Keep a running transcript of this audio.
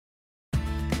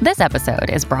This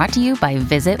episode is brought to you by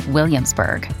Visit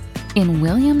Williamsburg. In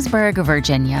Williamsburg,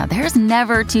 Virginia, there's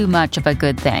never too much of a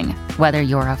good thing. Whether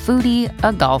you're a foodie,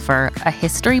 a golfer, a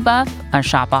history buff, a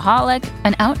shopaholic,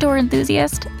 an outdoor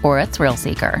enthusiast, or a thrill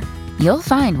seeker, you'll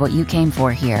find what you came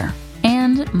for here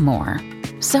and more.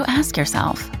 So ask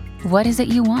yourself, what is it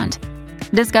you want?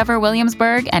 Discover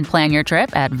Williamsburg and plan your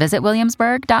trip at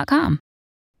visitwilliamsburg.com.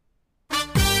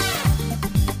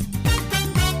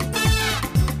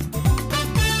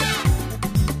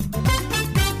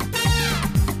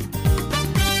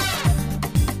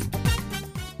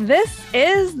 This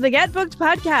is the Get Booked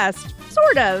podcast,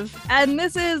 sort of. And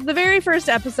this is the very first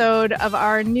episode of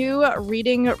our new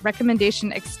reading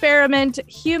recommendation experiment,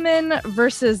 Human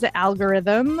versus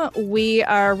Algorithm. We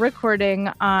are recording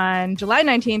on July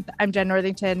 19th. I'm Jen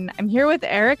Northington. I'm here with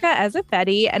Erica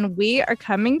Ezeifedi, and we are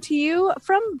coming to you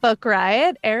from Book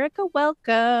Riot. Erica,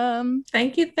 welcome.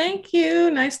 Thank you. Thank you.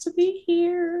 Nice to be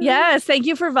here. Yes. Thank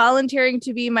you for volunteering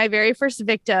to be my very first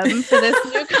victim for this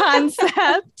new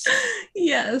concept.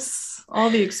 Yes. All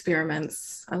the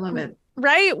experiments. I love it.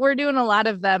 Right? We're doing a lot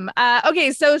of them.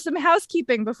 Okay, so some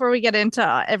housekeeping before we get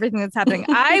into everything that's happening.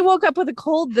 I woke up with a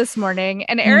cold this morning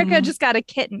and Erica just got a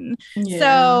kitten. Yeah.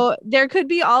 So there could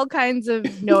be all kinds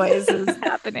of noises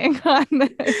happening on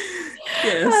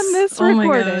this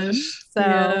recording.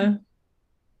 So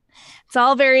it's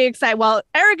all very exciting. Well,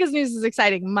 Erica's news is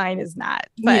exciting. Mine is not.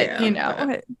 But,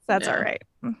 that's all right.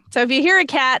 So if you hear a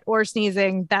cat or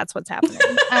sneezing, that's what's happening.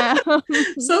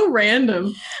 So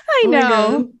random. I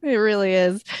know. It really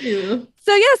is. Yeah.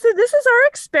 So this is our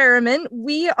experiment.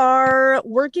 We are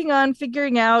working on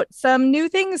figuring out some new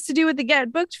things to do with the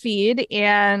Get Booked feed.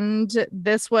 And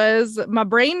this was my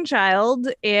brainchild.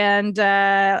 And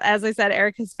as I said,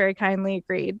 Eric has very kindly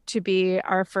agreed to be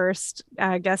our first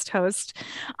guest host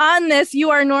on this. You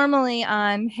are normally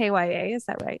on Hey YA, is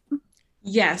that right?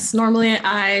 Yes, normally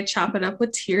I chop it up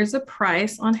with Tears of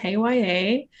Price on Hey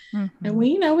YA. And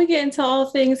we get into all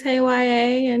things Hey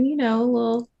YA and, a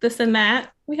little this and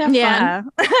that. We have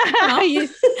fun.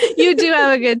 You do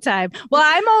have a good time. Well,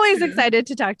 I'm always excited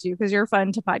to talk to you because you're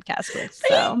fun to podcast with. So.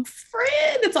 Thanks,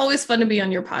 friend. It's always fun to be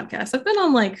on your podcast. I've been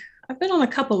on a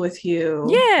couple with you.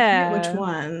 Yeah. Which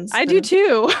ones? I do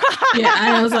too. Yeah.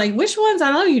 And I was like, which ones?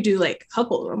 I know you do like a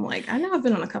couple. I'm like, I know I've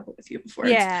been on a couple with you before.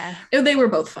 Yeah. They were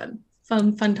both fun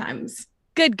times.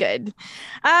 Good.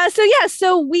 So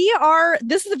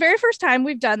this is the very first time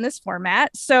we've done this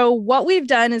format. So what we've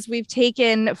done is we've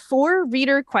taken 4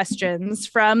 reader questions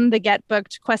from the Get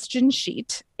Booked question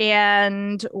sheet.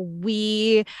 And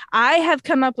I have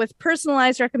come up with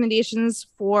personalized recommendations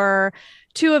for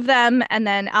 2 of them and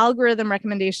then algorithm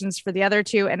recommendations for the other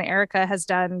 2. And Erica has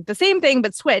done the same thing,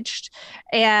 but switched.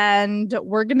 And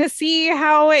we're going to see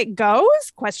how it goes? ?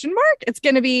 It's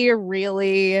going to be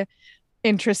really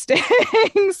interesting.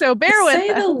 So bear with us.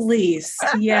 Say the least.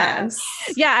 Yes.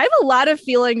 Yeah, I have a lot of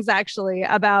feelings actually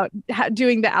about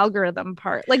doing the algorithm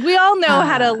part. Like we all know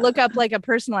how to look up like a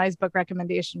personalized book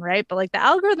recommendation, right? But like the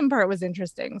algorithm part was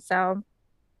interesting. So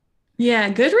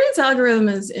yeah, Goodreads algorithm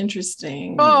is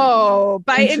interesting. Oh,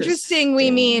 by interesting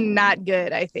we mean not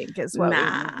good, I think is what we mean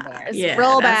there. It's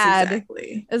real bad.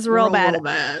 Exactly. It's real bad.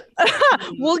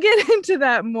 We'll get into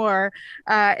that more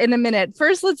in a minute.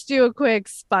 First, let's do a quick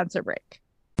sponsor break.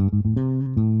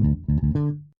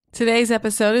 Today's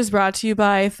episode is brought to you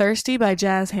by Thirsty by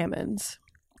Jazz Hammonds.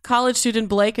 College student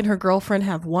Blake and her girlfriend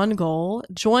have one goal: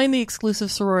 join the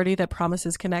exclusive sorority that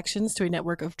promises connections to a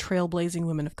network of trailblazing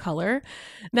women of color.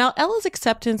 Now, Ella's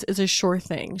acceptance is a sure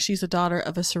thing. She's a daughter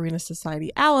of a Serena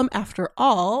Society alum after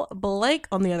all. Blake,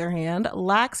 on the other hand,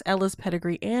 lacks Ella's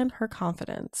pedigree and her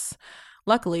confidence.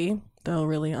 Luckily, though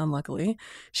really unluckily,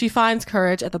 she finds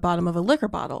courage at the bottom of a liquor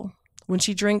bottle. When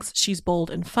she drinks, she's bold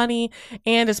and funny,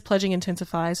 and as pledging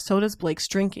intensifies, so does Blake's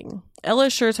drinking. Ella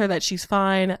assures her that she's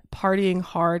fine. Partying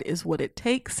hard is what it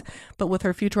takes. But with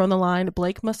her future on the line,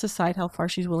 Blake must decide how far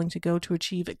she's willing to go to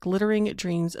achieve glittering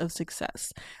dreams of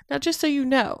success. Now, just so you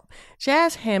know,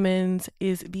 Jazz Hammonds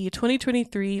is the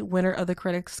 2023 winner of the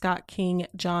Critic Scott King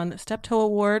John Steptoe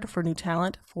Award for New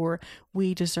Talent for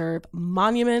We Deserve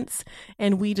Monuments.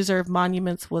 And We Deserve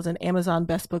Monuments was an Amazon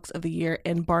Best Books of the Year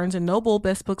and Barnes & Noble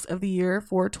Best Books of the Year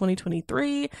for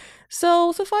 2023.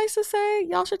 So suffice to say,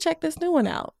 y'all should check this new one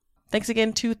out. Thanks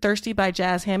again to Thirsty by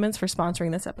Jazz Hammonds for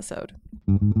sponsoring this episode.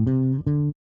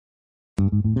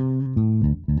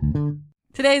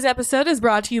 Today's episode is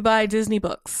brought to you by Disney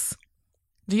Books.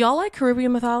 Do y'all like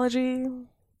Caribbean mythology?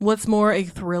 What's more, a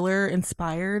thriller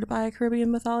inspired by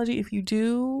Caribbean mythology? If you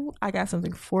do, I got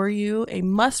something for you. A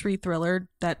must-read thriller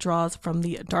that draws from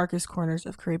the darkest corners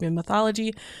of Caribbean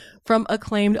mythology from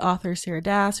acclaimed author Sarah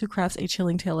Dass, who crafts a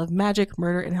chilling tale of magic,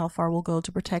 murder, and how far we'll go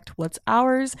to protect what's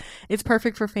ours. It's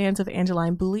perfect for fans of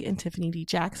Angeline Boulley and Tiffany D.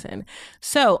 Jackson.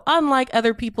 So, unlike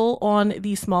other people on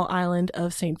the small island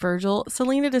of St. Virgil,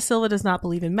 Selena da Silva does not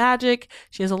believe in magic.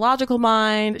 She has a logical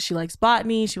mind. She likes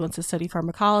botany. She wants to study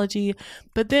pharmacology.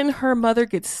 But then her mother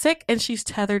gets sick and she's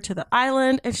tethered to the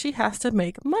island and she has to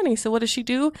make money. So what does she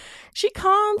do? She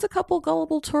cons a couple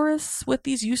gullible tourists with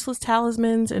these useless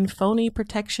talismans and phony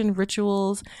protection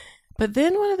rituals. But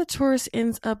then one of the tourists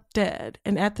ends up dead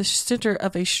and at the center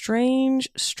of a strange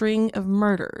string of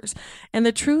murders. And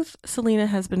the truth Selena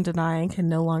has been denying can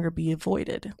no longer be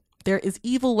avoided. There is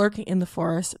evil lurking in the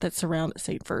forest that surround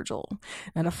St. Virgil.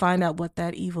 Now, to find out what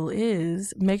that evil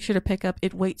is, make sure to pick up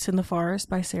It Waits in the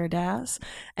Forest by Sarah Dass.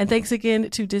 And thanks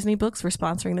again to Disney Books for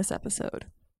sponsoring this episode.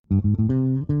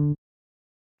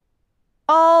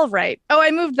 All right. Oh,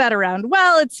 I moved that around.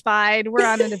 Well, it's fine. We're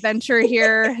on an adventure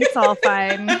here. It's all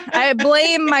fine. I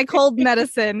blame my cold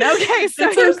medicine. Okay, so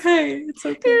it's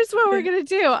okay. Here's what we're going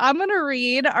to do. I'm going to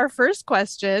read our first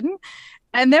question.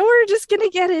 And then we're just going to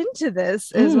get into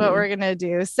this is what we're going to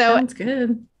do. So sounds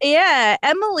good. Yeah.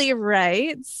 Emily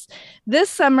writes, this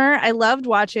summer, I loved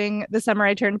watching The Summer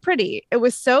I Turned Pretty. It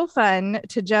was so fun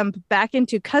to jump back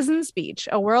into Cousin's Beach,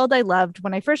 a world I loved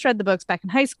when I first read the books back in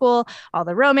high school, all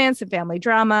the romance and family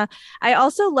drama. I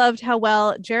also loved how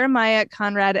well Jeremiah,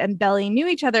 Conrad, and Belly knew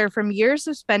each other from years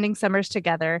of spending summers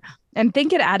together and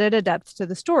think it added a depth to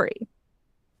the story.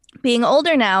 Being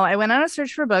older now, I went on a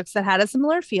search for books that had a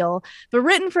similar feel, but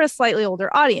written for a slightly older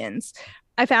audience.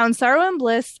 I found Sorrow and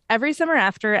Bliss, Every Summer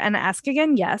After, and Ask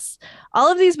Again, Yes.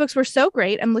 All of these books were so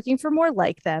great. I'm looking for more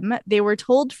like them. They were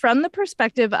told from the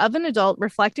perspective of an adult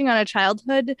reflecting on a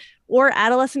childhood or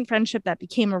adolescent friendship that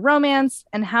became a romance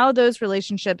and how those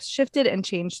relationships shifted and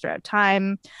changed throughout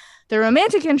time. The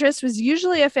romantic interest was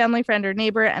usually a family friend or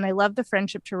neighbor, and I loved the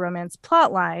friendship to romance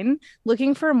plotline,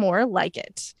 looking for more like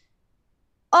it.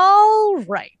 All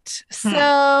right.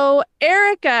 So,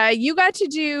 Erica, you got to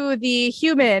do the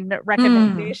human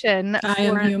recommendation. I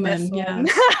am human. Yes.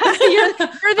 you're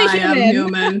the human. I am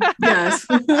human. Yes.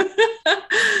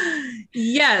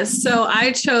 Yes. So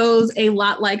I chose A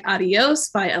Lot Like Adios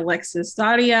by Alexis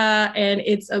Daria, and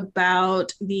it's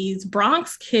about these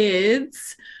Bronx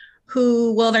kids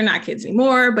who, well, they're not kids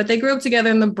anymore, but they grew up together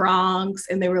in the Bronx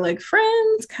and they were like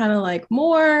friends, kind of like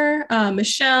more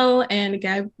Michelle and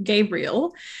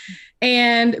Gabriel.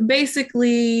 And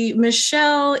basically,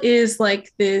 Michelle is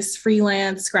like this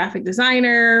freelance graphic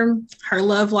designer. Her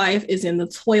love life is in the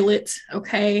toilet.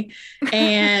 Okay.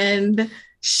 And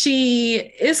she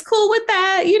is cool with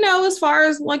that, you know, as far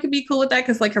as one could be cool with that.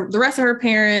 Cause like the rest of her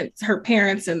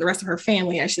parents and the rest of her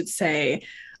family, I should say,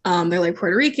 they're like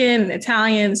Puerto Rican and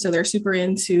Italian. So they're super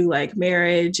into like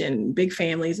marriage and big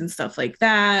families and stuff like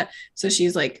that. So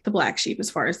she's like the black sheep as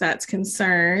far as that's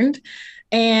concerned.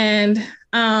 And she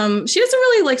doesn't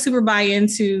really like super buy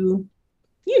into,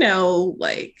 you know,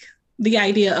 like the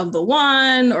idea of the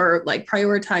one or like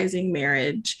prioritizing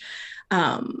marriage.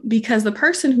 Because the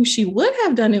person who she would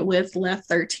have done it with left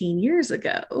 13 years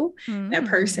ago. That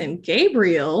person,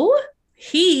 Gabriel,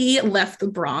 he left the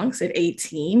Bronx at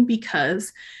 18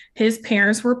 because his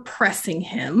parents were pressing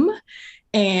him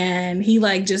and he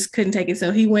like just couldn't take it.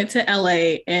 So he went to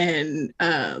LA and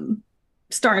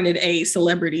started a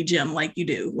celebrity gym like you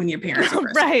do when your parents are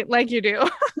pressing. Right, like you do.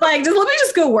 Like, let me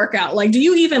just go work out. Like, do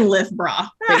you even lift bra?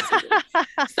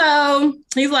 So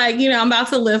he's like, you know, I'm about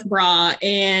to lift bra,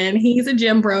 and he's a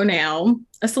gym bro now,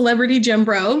 a celebrity gym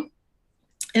bro.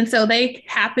 And so they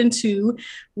happen to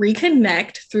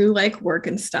reconnect through like work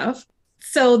and stuff.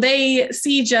 So they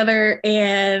see each other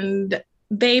and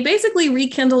they basically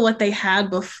rekindle what they had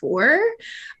before.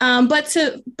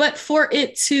 But for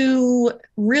it to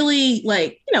really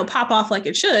like, you know, pop off like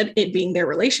it should, it being their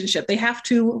relationship, they have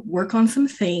to work on some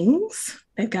things.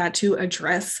 They've got to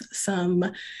address some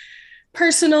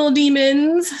personal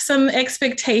demons, some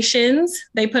expectations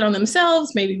they put on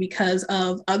themselves, maybe because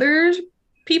of other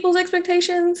people's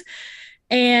expectations.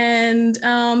 And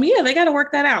yeah, they got to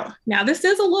work that out. Now, this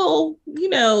is a little, you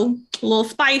know, a little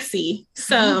spicy.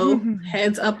 So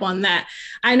heads up on that.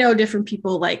 I know different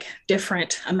people like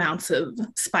different amounts of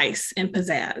spice and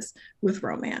pizzazz with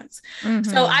romance.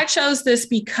 So I chose this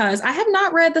because I have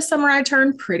not read The Summer I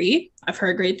Turned Pretty. I've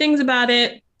heard great things about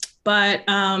it, but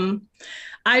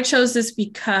I chose this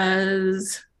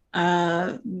because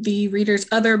the reader's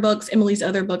other books, Emily's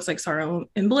other books like Sorrow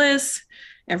and Bliss,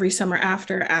 Every Summer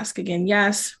After, Ask Again,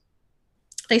 Yes,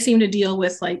 they seem to deal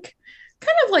with like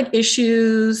kind of like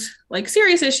issues, like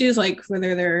serious issues, like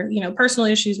whether they're, you know, personal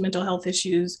issues, mental health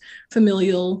issues,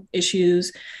 familial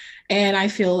issues. And I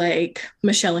feel like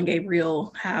Michelle and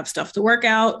Gabriel have stuff to work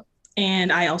out.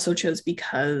 And I also chose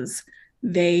because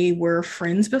they were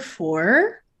friends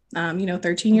before,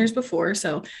 13 years before.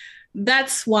 So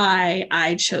that's why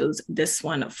I chose this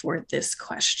one for this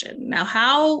question. Now,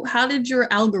 how did your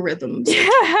algorithms?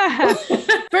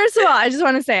 First of all, I just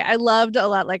want to say I loved A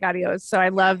Lot Like Adios. So I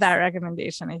love that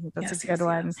recommendation. I think that's a good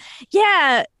one.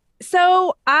 Yeah.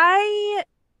 So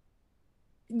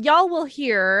y'all will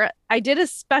hear, I did a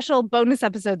special bonus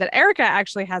episode that Erica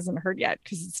actually hasn't heard yet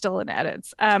because it's still in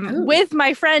edits, with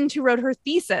my friend who wrote her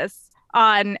thesis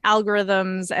on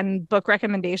algorithms and book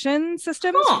recommendation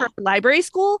systems for library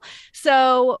school.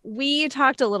 So we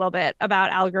talked a little bit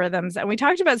about algorithms, and we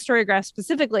talked about Storygraph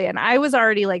specifically. And I was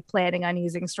already like planning on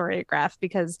using Storygraph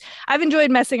because I've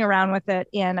enjoyed messing around with it.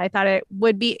 And I thought it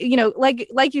would be, you know, like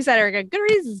you said, Erica,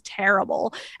 Goodreads is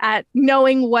terrible at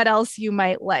knowing what else you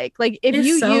might like. Like if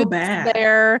you use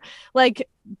their like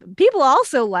people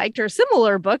also liked or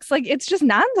similar books, like it's just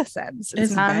nonsense.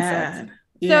 It's nonsense. Bad.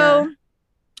 Yeah. So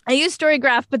I used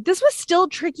Storygraph, but this was still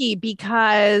tricky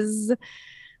because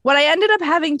what I ended up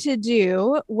having to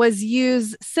do was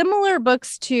use similar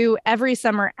books to Every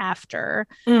Summer After,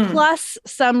 plus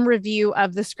some review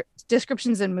of the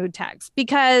descriptions and mood tags,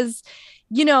 because,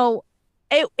 you know,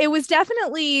 it was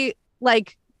definitely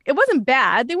like, it wasn't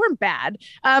bad. They weren't bad.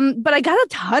 But I got a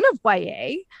ton of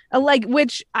YA, like,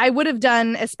 which I would have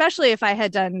done, especially if I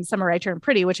had done Summer I Turned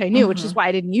Pretty, which I knew, which is why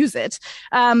I didn't use it.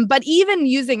 But even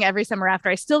using Every Summer After,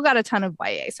 I still got a ton of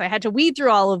YA. So I had to weed through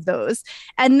all of those.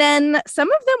 And then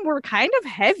some of them were kind of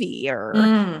heavier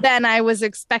than I was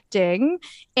expecting.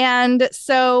 And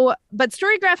so, but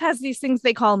Storygraph has these things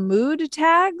they call mood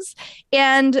tags.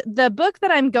 And the book that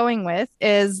I'm going with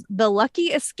is The Lucky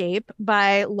Escape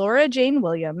by Laura Jane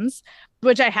Williams,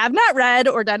 which I have not read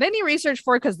or done any research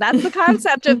for because that's the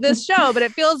concept of this show, but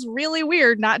it feels really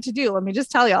weird not to do. Let me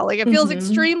just tell y'all, like, it feels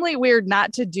extremely weird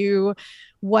not to do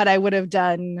what I would have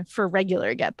done for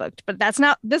regular Get Booked, but that's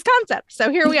not this concept. So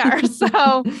here we are.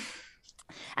 So,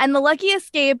 and The Lucky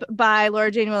Escape by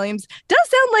Laura Jane Williams does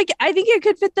sound like I think it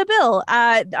could fit the bill.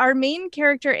 Our main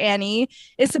character, Annie,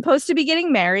 is supposed to be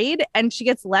getting married and she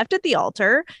gets left at the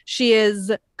altar. She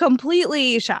is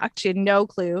completely shocked. She had no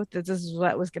clue that this is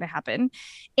what was going to happen.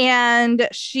 And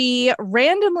she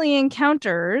randomly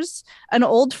encounters an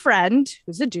old friend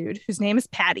who's a dude whose name is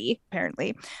Patty,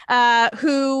 apparently,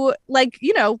 who, like,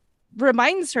 you know,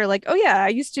 reminds her like, oh yeah, I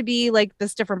used to be like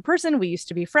this different person. We used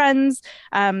to be friends.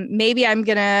 Maybe I'm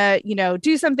gonna, you know,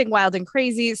 do something wild and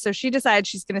crazy. So she decides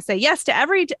she's gonna say yes to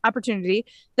every opportunity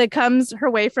that comes her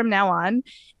way from now on.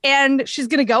 And she's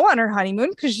gonna go on her honeymoon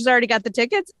because she's already got the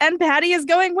tickets, and Patty is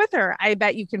going with her. I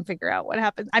bet you can figure out what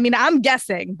happens. I mean, I'm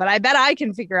guessing, but I bet I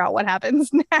can figure out what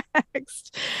happens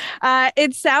next.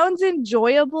 It sounds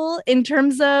enjoyable in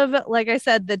terms of, like I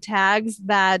said, the tags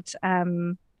that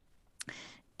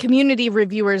community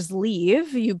reviewers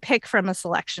leave. You pick from a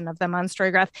selection of them on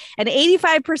Storygraph, and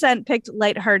 85% picked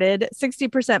lighthearted,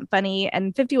 60% funny,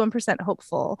 and 51%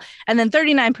 hopeful, and then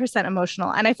 39%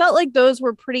 emotional. And I felt like those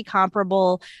were pretty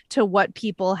comparable to what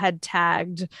people had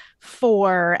tagged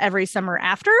for Every Summer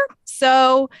After.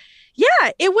 So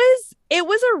yeah, it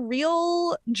was a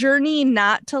real journey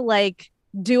not to like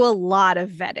do a lot of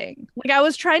vetting. Like I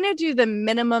was trying to do the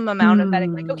minimum amount of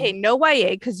vetting, like, okay, no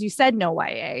YA, because you said no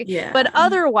YA. Yeah. But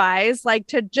otherwise, like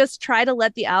to just try to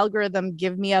let the algorithm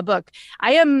give me a book.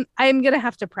 I am gonna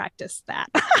have to practice that.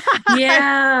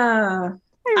 Yeah.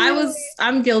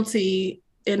 I'm guilty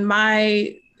in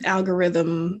my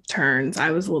algorithm turns. I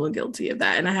was a little guilty of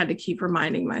that. And I had to keep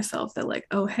reminding myself that like,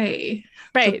 oh, hey,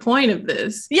 the point of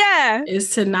this is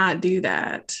to not do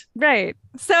that. Right.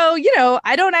 So, you know,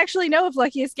 I don't actually know if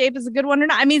Lucky Escape is a good one or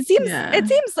not. I mean, it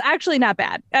seems actually not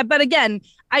bad. But again,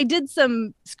 I did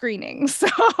some screening, so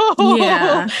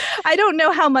I don't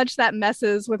know how much that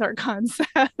messes with our concept.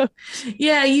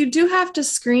 Yeah, you do have to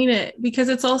screen it because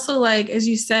it's also like, as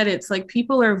you said, it's like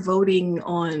people are voting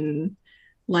on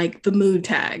like the mood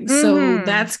tags. So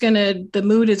the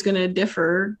mood is gonna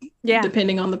differ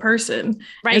depending on the person.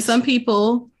 Right. And some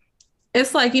people,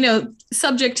 it's like, you know,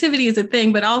 subjectivity is a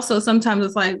thing, but also sometimes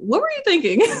it's like, what were you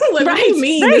thinking? Like, what do you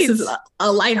mean this is a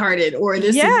lighthearted or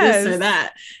this is this or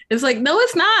that? It's like, no,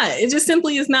 it's not. It just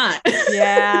simply is not.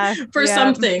 Yeah. For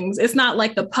some things, it's not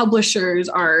like the publishers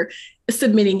are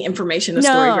submitting information to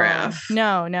Storygraph.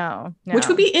 No. Which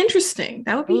would be interesting.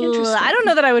 That would be interesting. I don't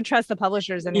know that I would trust the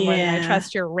publishers anymore than I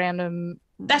trust your random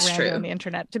That's random true on the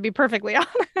internet, to be perfectly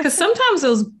honest. Because sometimes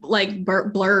those like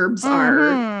blurbs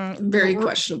are very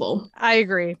questionable. I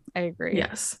agree.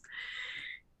 Yes.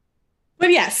 But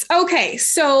yes, okay,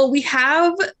 so we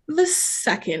have the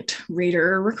second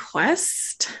reader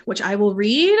request, which I will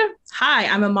read. Hi,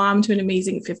 I'm a mom to an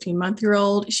amazing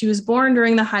 15-month-old. She was born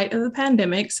during the height of the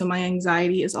pandemic, so my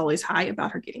anxiety is always high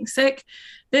about her getting sick.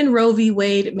 Then Roe v.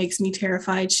 Wade makes me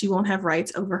terrified she won't have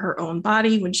rights over her own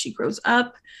body when she grows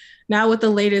up. Now with the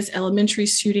latest elementary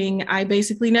shooting, I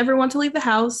basically never want to leave the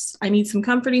house. I need some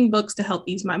comforting books to help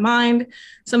ease my mind.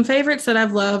 Some favorites that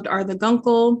I've loved are The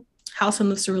Guncle, House on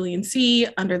the Cerulean Sea,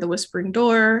 Under the Whispering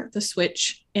Door, The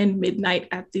Switch, and Midnight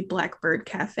at the Blackbird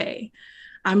Cafe.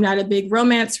 I'm not a big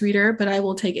romance reader, but I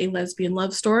will take a lesbian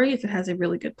love story if it has a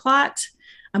really good plot.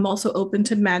 I'm also open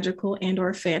to magical and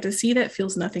or fantasy that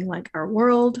feels nothing like our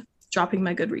world. Dropping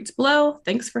my Goodreads below.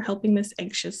 Thanks for helping this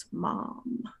anxious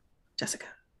mom. Jessica.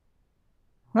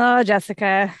 Oh,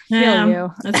 Jessica. Feel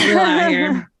you. It's real out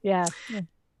here. Yeah.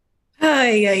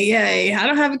 Ay. I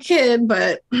don't have a kid,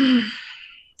 but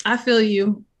I feel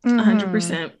you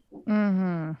 100%.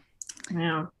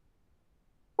 Yeah.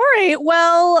 All right.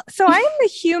 Well, so I'm the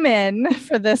human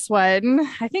for this one.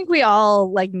 I think we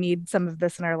all like need some of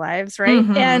this in our lives, right?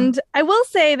 And I will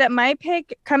say that my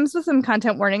pick comes with some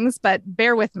content warnings, but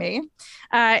bear with me.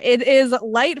 It is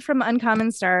Light from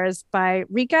Uncommon Stars by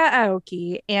Rika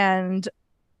Aoki. And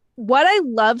what I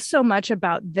love so much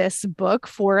about this book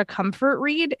for a comfort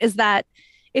read is that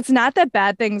it's not that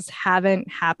bad things haven't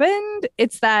happened.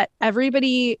 It's that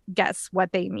everybody gets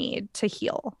what they need to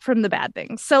heal from the bad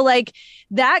things. So like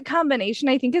that combination,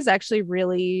 I think, is actually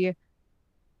really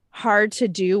hard to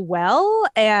do well.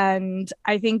 And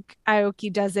I think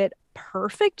Aoki does it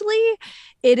perfectly.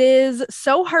 It is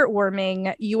so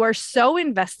heartwarming. You are so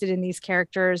invested in these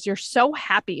characters. You're so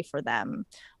happy for them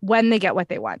when they get what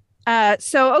they want.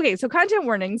 So content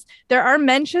warnings. There are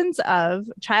mentions of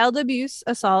child abuse,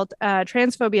 assault,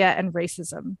 transphobia, and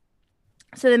racism.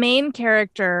 So the main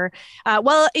character,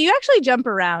 you actually jump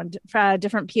around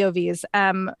different POVs,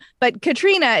 but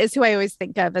Katrina is who I always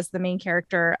think of as the main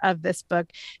character of this book.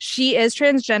 She is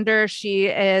transgender. She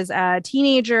is a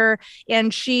teenager,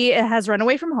 and she has run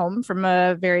away from home from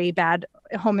a very bad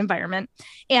home environment.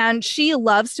 And she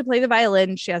loves to play the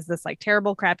violin. She has this like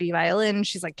terrible, crappy violin.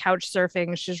 She's like couch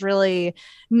surfing. She's really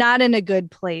not in a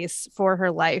good place for her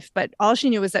life, but all she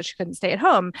knew was that she couldn't stay at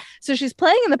home. So she's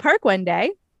playing in the park one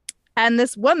day. And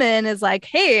this woman is like,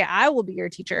 hey, I will be your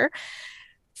teacher.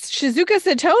 Shizuka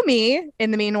Satomi,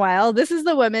 in the meanwhile, this is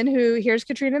the woman who hears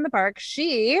Katrina in the park.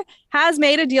 She has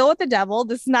made a deal with the devil.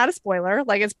 This is not a spoiler.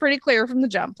 Like, it's pretty clear from the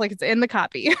jump. Like, it's in the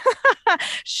copy.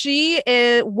 She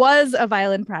was a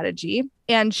violin prodigy,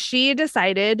 and she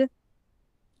decided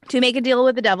to make a deal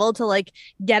with the devil to like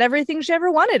get everything she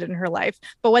ever wanted in her life.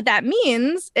 But what that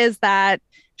means is that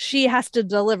she has to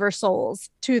deliver souls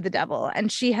to the devil.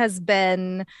 And she has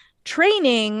been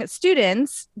training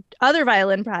students, other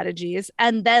violin prodigies,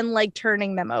 and then like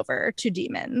turning them over to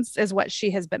demons is what she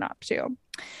has been up to.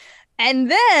 And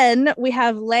then we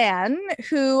have Lan,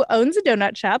 who owns a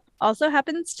donut shop, also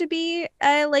happens to be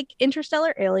a like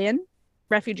interstellar alien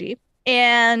refugee.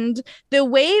 And the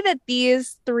way that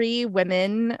these three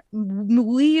women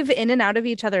weave in and out of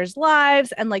each other's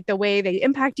lives, and like the way they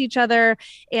impact each other,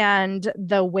 and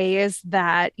the ways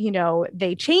that, you know,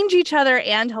 they change each other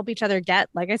and help each other get,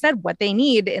 like I said, what they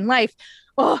need in life.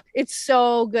 Oh, it's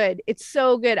so good. It's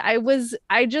so good.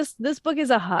 This book is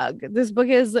a hug. This book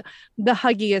is the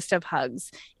huggiest of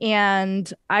hugs.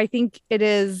 And I think it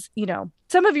is, you know,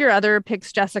 some of your other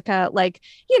picks, Jessica, like,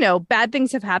 you know, bad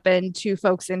things have happened to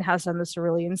folks in House on the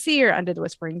Cerulean Sea or Under the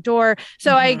Whispering Door.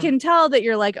 So I can tell that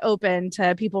you're like open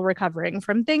to people recovering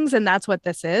from things. And that's what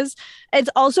this is. It's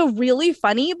also really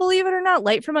funny, believe it or not.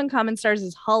 Light from Uncommon Stars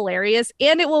is hilarious,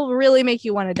 and it will really make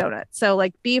you want a donut. So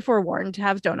like, be forewarned to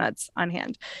have donuts on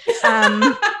hand.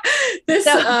 One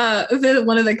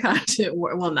of the content,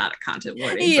 well, not a content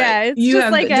warning. Yeah, it's you just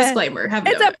have like a disclaimer.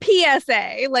 It's a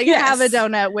PSA. Like, yes. Have a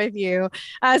donut with you.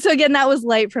 So again, that was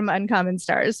Light from Uncommon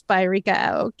Stars by Rika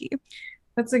Aoki.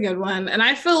 That's a good one. And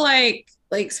I feel like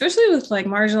especially with like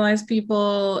marginalized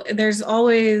people, there's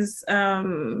always I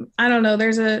don't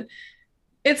know,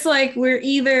 it's like we're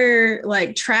either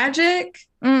like tragic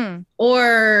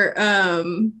or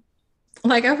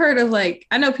like I've heard of like,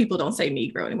 I know people don't say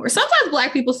Negro anymore. Sometimes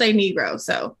Black people say Negro,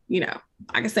 so you know,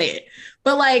 I can say it.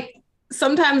 But like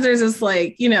sometimes there's this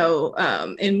like,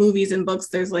 in movies and books,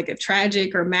 there's like a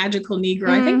tragic or magical Negro.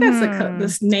 I think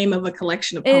that's the name of a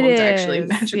collection of poems, actually,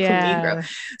 Magical Negro.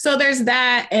 So there's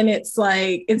that. And it's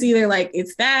like, it's either like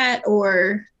it's that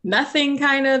or nothing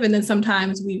kind of. And then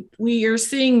sometimes we are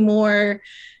seeing more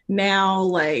now,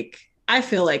 like, I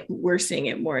feel like we're seeing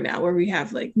it more now where we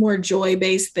have like more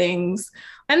joy-based things.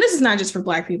 And this is not just for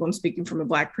Black people. I'm speaking from a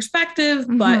Black perspective,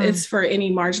 but it's for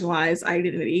any marginalized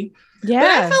identity. Yeah.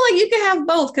 But I feel like you can have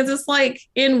both because it's like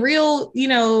in real,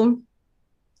 even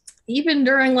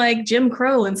during like Jim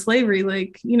Crow and slavery,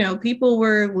 like, people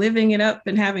were living it up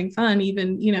and having fun,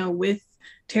 even, with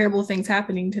terrible things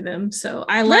happening to them. So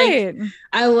I like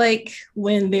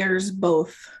when there's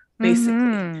both,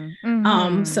 basically.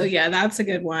 So yeah, that's a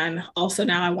good one. Also,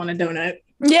 now I want a donut.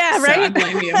 Yeah, right. So I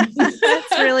blame you.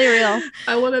 That's really real.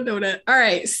 I want a donut. All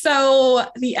right. So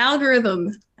the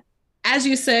algorithm, as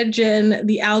you said, Jen,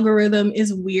 the algorithm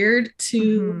is weird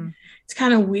it's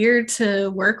kind of weird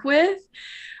to work with.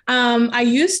 I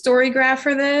used Storygraph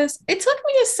for this. It took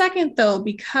me a second though,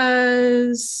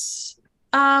 because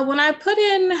when I put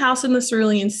in House in the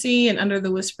Cerulean Sea and Under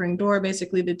the Whispering Door,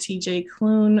 basically the TJ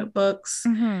Klune books,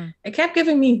 it kept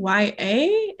giving me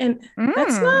YA, and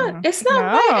it's not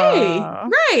YA,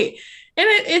 right? And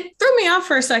it threw me off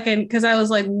for a second because I was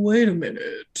like, wait a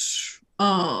minute,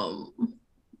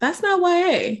 that's not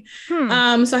YA.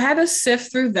 So I had to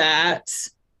sift through that.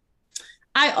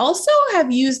 I also have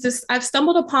used this. I've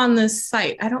stumbled upon this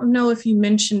site. I don't know if you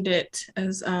mentioned it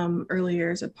as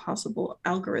earlier as a possible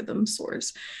algorithm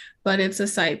source, but it's a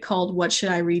site called What Should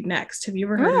I Read Next? Have you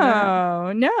ever heard of that?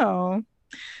 Oh, no.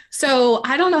 So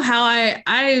I don't know how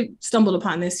I stumbled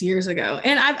upon this years ago,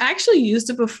 and I've actually used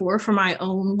it before for my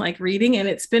own like reading, and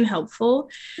it's been helpful.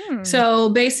 So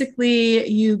basically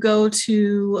you go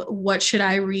to What Should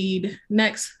I Read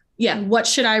Next? Yeah,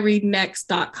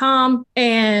 whatshouldireadnext.com,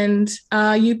 and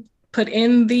you put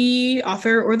in the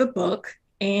author or the book,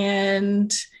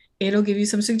 and it'll give you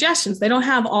some suggestions. They don't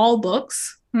have all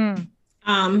books, so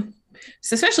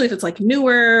especially if it's like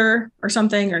newer or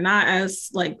something or not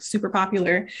as like super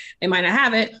popular, they might not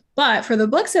have it. But for the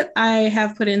books that I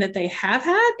have put in that they have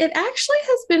had, it actually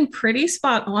has been pretty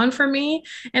spot on for me,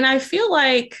 and I feel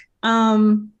like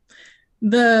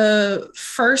the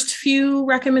first few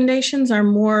recommendations are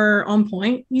more on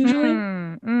point usually.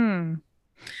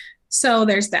 So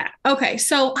there's that. Okay.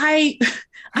 So I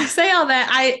say all that.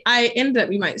 I ended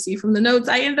up, you might see from the notes,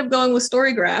 I ended up going with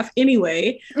Storygraph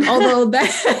anyway, although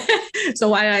that, so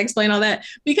why did I explain all that?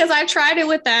 Because I tried it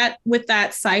with that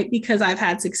site because I've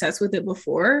had success with it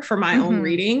before for my own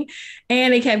reading,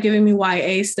 and it kept giving me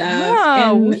YA stuff.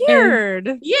 Oh,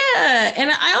 weird. Yeah. And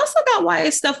I also got YA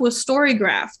stuff with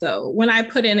Storygraph though, when I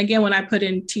put in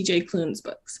TJ Klune's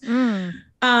books. And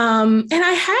I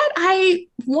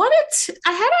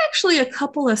had actually a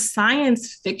couple of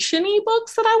science fiction-y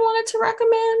books that I wanted to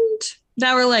recommend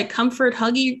that were like comfort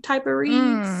huggy type of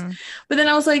reads. But then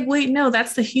I was like, wait, no,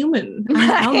 that's the human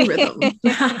algorithm.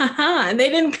 And they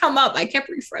didn't come up. I kept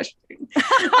refreshing. Because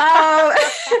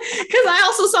I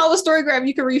also saw with Storygraph,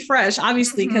 you can refresh,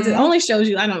 obviously, because it only shows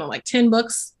you, I don't know, like 10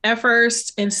 books at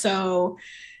first. And so,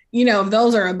 if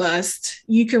those are a bust,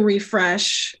 you can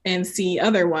refresh and see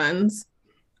other ones.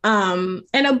 And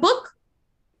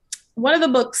one of the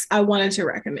books I wanted to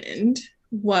recommend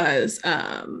was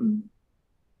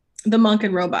the Monk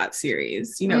and Robot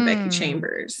series, Becky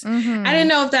Chambers. I didn't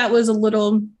know if that was a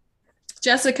little,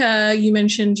 Jessica, you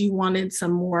mentioned you wanted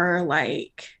some more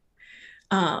like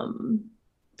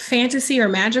fantasy or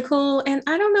magical, and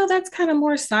I don't know, that's kind of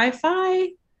more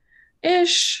sci-fi-ish.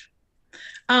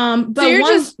 But so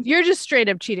you're just straight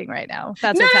up cheating right now.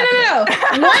 That's what's happening. No.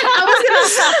 What? I was gonna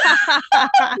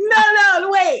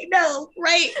wait,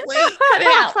 cut it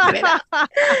out.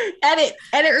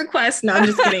 Edit request. No, I'm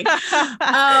just kidding.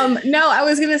 No, I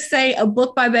was gonna say a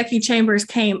book by Becky Chambers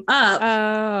came up.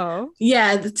 Oh.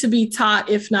 Yeah, to be taught,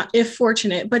 if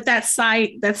fortunate, but that's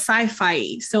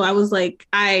sci-fi. So I was like,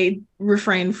 I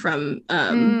refrained from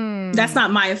that's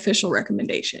not my official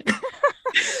recommendation.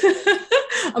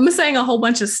 I'm saying a whole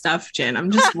bunch of stuff, Jen. I'm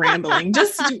just rambling.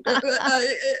 Just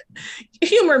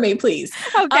humor me, please.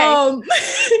 Okay.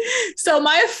 So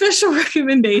my official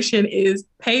recommendation is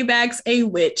Payback's a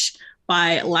Witch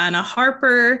by Lana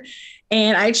Harper.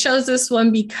 And I chose this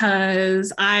one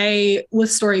because on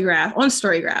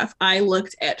Storygraph, I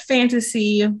looked at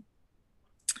fantasy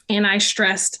and I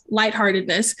stressed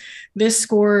lightheartedness. This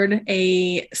scored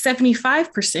a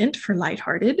 75% for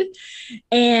lighthearted,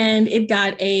 and it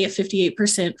got a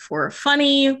 58% for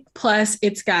funny. Plus,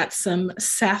 it's got some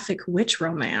sapphic witch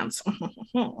romance.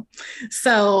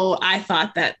 So I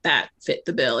thought that fit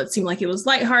the bill. It seemed like it was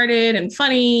lighthearted and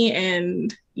funny,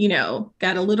 and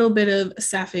got a little bit of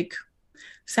sapphic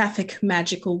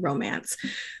magical romance.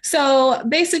 So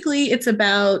basically, it's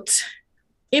about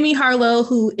Emmy Harlow,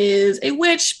 who is a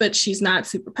witch, but she's not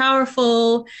super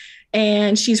powerful.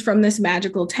 And she's from this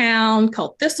magical town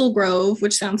called Thistle Grove,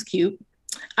 which sounds cute.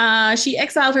 She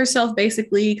exiled herself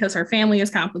basically because her family is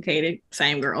complicated.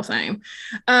 Same girl, same.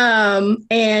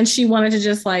 And she wanted to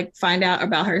just find out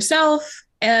about herself.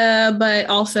 But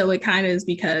also it kind of is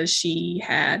because she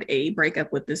had a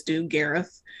breakup with this dude,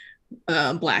 Gareth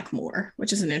Blackmore,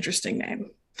 which is an interesting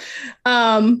name.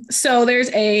 So there's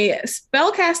a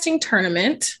spellcasting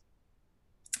tournament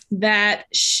that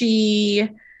she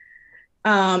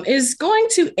is going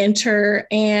to enter,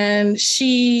 and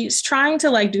she's trying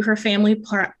to do her family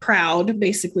proud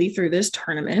basically through this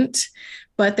tournament,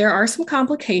 but there are some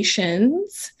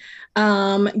complications.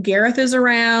 Gareth is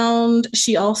around.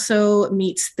 She also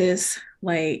meets this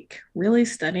really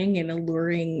stunning and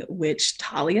alluring witch,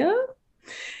 Talia,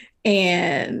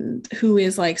 and who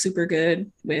is super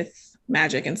good with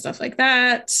magic and stuff like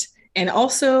that, and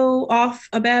also off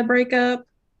a bad breakup,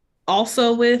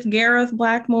 also with Gareth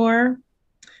Blackmore.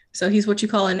 So he's what you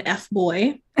call an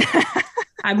F-boy.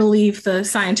 I believe the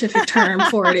scientific term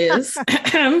for it is.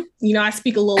 I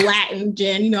speak a little Latin,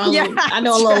 Jen. I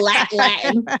know a little Latin.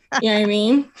 You know what I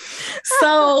mean?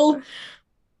 So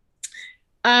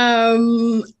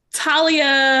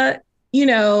Talia,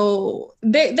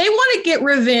 they want to get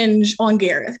revenge on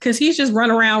Gareth because he's just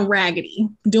running around raggedy,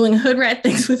 doing hood rat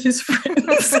things with his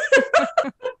friends.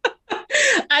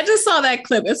 I just saw that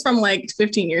clip. It's from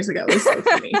 15 years ago. It's so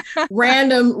funny.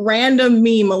 Random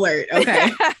meme alert. Okay.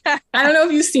 I don't know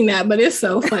if you've seen that, but it's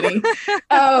so funny.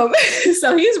 So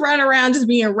he's running around just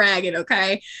being ragged.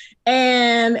 Okay.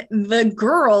 And the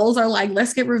girls are like,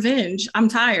 let's get revenge. I'm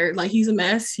tired. He's a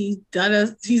mess. He's done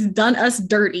us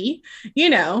dirty,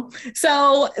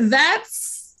 So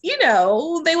that's,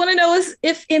 they want to know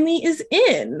if Emmy is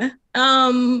in.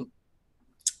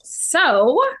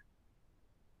 So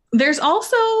there's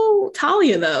also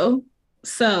Talia though.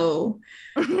 So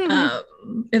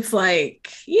it's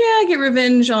get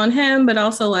revenge on him, but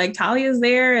also Talia's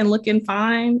there and looking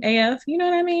fine AF, you know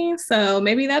what I mean? So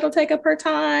maybe that'll take up her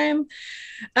time.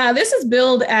 This is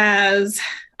billed as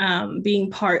being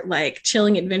part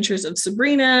Chilling Adventures of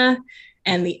Sabrina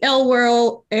and the L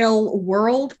Word.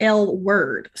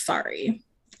 Sorry.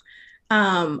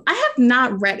 I have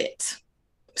not read it.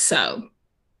 So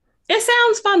it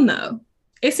sounds fun though.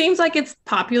 It seems like it's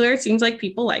popular. It seems like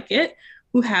people like it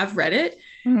who have read it.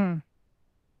 Mm-hmm.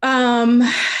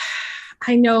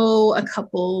 I know a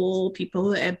couple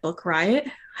people at Book Riot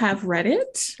have read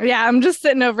it. Yeah, I'm just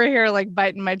sitting over here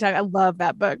biting my tongue. I love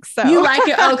that book. So you like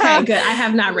it? Okay, good. I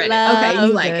have not read it. Okay,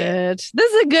 you like it.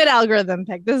 This is a good algorithm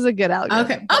pick.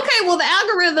 Okay. Well, the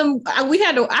algorithm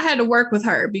I had to work with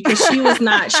her because she did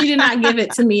not give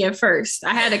it to me at first.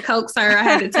 I had to coax her. I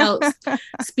had to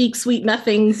speak sweet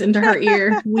nothings into her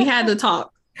ear. We had to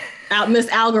talk out Miss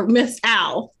Al.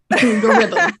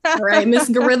 Algorithm. All right, Miss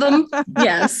Algorithm.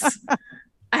 Yes.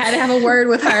 I had to have a word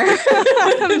with her.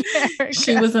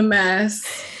 She was a mess.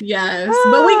 Yes.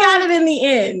 But we got it in the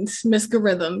end, Miss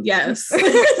Algorithm. Yes.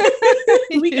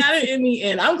 We got it in the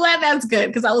end. I'm glad that's good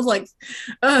because I was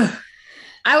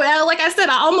I like I said,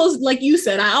 I almost, like you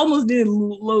said, I almost did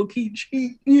low key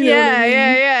cheat.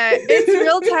 Yeah. It's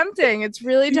real tempting. It's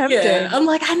really tempting. Yeah. I'm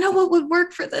I know what would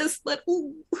work for this, but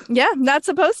ooh. Yeah, not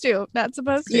supposed to.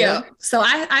 Yeah. So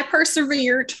I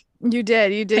persevered. You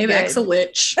did. Payback's a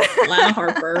witch. Lana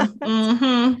Harper.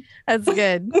 Mm-hmm. That's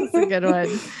good. That's a good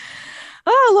one.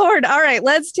 Oh Lord. All right,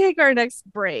 let's take our next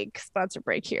sponsor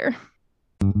break here.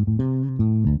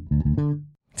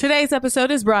 Today's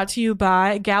episode is brought to you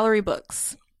by Gallery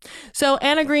Books. So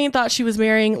Anna Green thought she was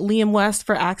marrying Liam West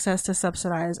for access to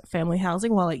subsidized family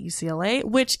housing while at UCLA,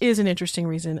 which is an interesting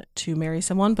reason to marry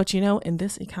someone, but in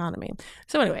this economy.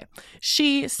 So anyway,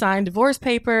 she signed divorce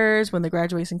papers when the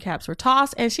graduation caps were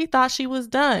tossed, and she thought she was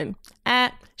done.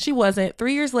 She wasn't.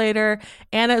 3 years later,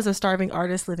 Anna is a starving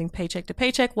artist living paycheck to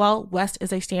paycheck while West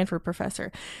is a Stanford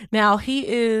professor. Now, he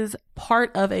is part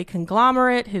of a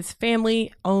conglomerate. His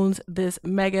family owns this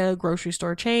mega grocery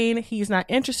store chain. He's not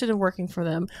interested in working for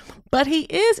them, but he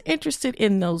is interested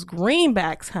in those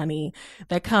greenbacks, honey,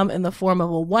 that come in the form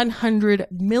of a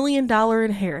 $100 million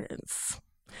inheritance.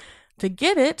 To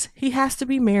get it, he has to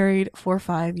be married for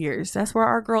 5 years. That's where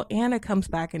our girl Anna comes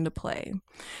back into play.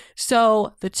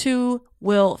 So the two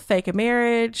will fake a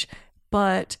marriage,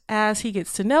 but as he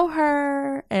gets to know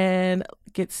her and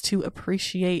gets to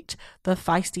appreciate the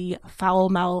feisty,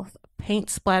 foul-mouthed,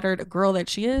 paint-splattered girl that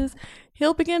she is,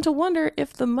 he'll begin to wonder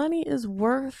if the money is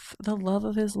worth the love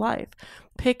of his life.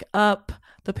 Pick up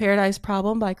The Paradise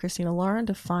Problem by Christina Lauren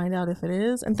to find out if it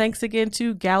is. And thanks again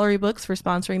to Gallery Books for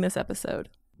sponsoring this episode.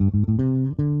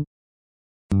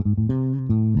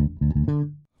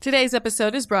 Today's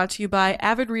episode is brought to you by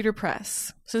Avid Reader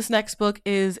Press. So this next book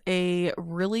is a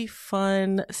really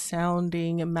fun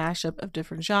sounding mashup of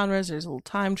different genres. There's a little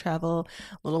time travel,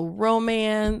 a little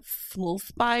romance, a little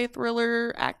spy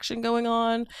thriller action going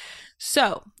on.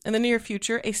 So, in the near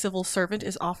future, a civil servant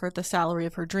is offered the salary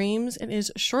of her dreams and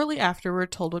is shortly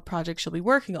afterward told what project she'll be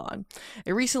working on.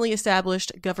 A recently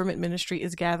established government ministry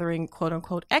is gathering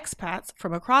quote-unquote expats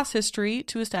from across history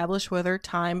to establish whether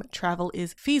time travel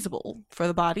is feasible for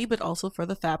the body, but also for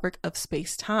the fabric of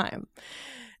space-time.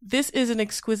 This is an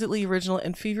exquisitely original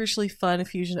and feverishly fun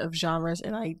fusion of genres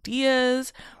and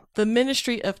ideas. The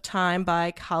Ministry of Time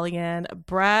by Kalyan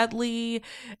Bradley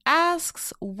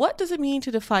asks, what does it mean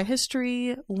to defy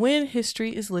history when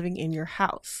history is living in your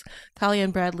house?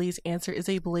 Kalyan Bradley's answer is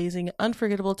a blazing,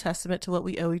 unforgettable testament to what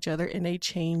we owe each other in a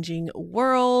changing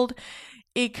world.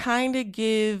 It kind of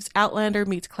gives Outlander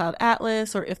meets Cloud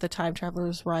Atlas, or If the Time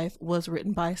Traveler's Wife was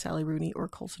written by Sally Rooney or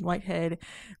Colson Whitehead.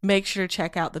 Make sure to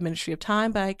check out The Ministry of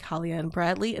Time by Kalyan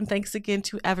Bradley. And thanks again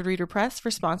to Avid Reader Press for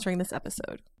sponsoring this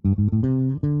episode.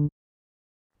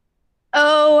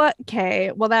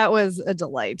 Okay, well, that was a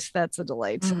delight. That's a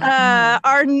delight.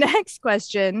 Our next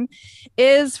question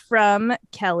is from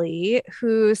Kelly,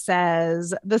 who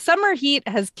says, the summer heat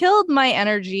has killed my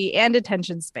energy and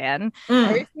attention span.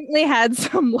 I recently had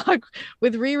some luck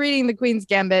with rereading The Queen's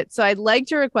Gambit, so I'd like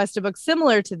to request a book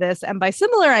similar to this. And by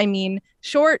similar, I mean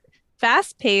short,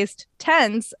 fast-paced,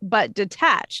 tense, but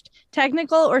detached,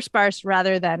 technical or sparse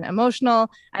rather than emotional.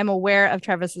 I'm aware of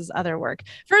Travis's other work.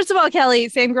 First of all, Kelly,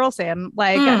 same girl, Sam.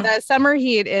 Like the summer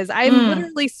heat is, I'm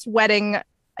literally sweating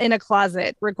in a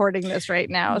closet recording this right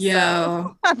now.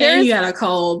 Yo, so, and you got a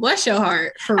cold. Bless your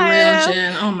heart, for real,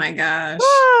 Jen. Oh my gosh.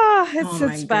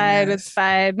 It's fine. It's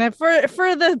fine. For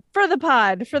the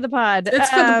pod. It's for the pod.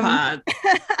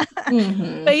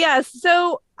 But yes,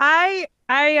 so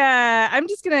I'm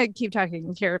just gonna keep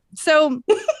talking here. So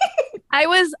I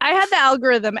had the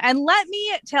algorithm, and let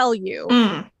me tell you,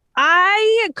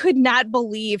 I could not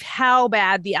believe how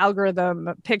bad the algorithm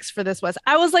picks for this was.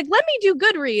 I was like, let me do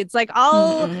Goodreads. Like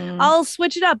I'll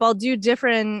switch it up. I'll do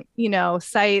different,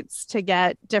 sites to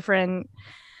get different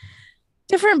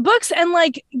books. And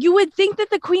like, you would think that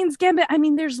The Queen's Gambit, I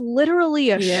mean, there's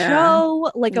literally a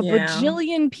show, like a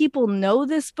bajillion people know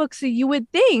this book. So you would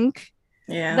think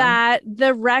that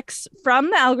the recs from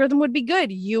the algorithm would be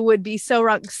good. You would be so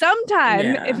wrong.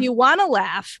 Sometime, if you want to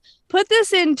laugh, put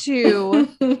this into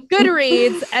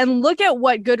Goodreads and look at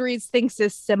what Goodreads thinks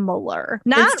is similar.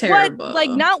 Not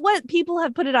what people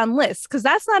have put it on lists, because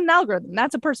that's not an algorithm.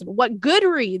 That's a person. What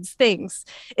Goodreads thinks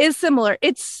is similar.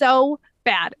 It's so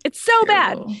bad. It's so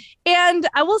bad. And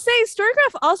I will say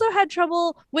Storygraph also had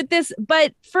trouble with this,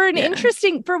 but for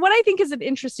what I think is an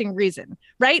interesting reason,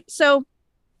 right? So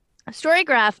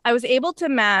Storygraph, I was able to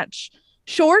match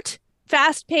short,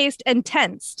 fast-paced, and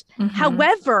tensed.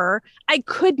 However, I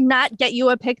could not get you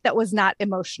a pick that was not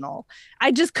emotional.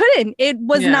 I just couldn't. It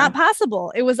was not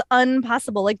possible. It was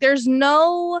impossible. Like, there's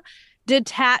no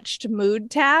detached mood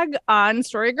tag on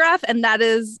Storygraph, and that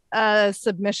is a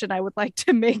submission I would like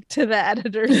to make to the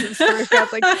editors of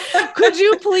Storygraph. Like, could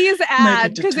you please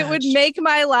add, because it would make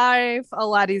my life a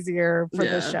lot easier for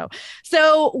this show.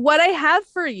 So what I have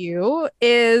for you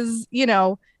is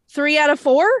 3 out of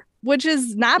 4, which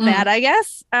is not bad, I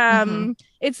guess.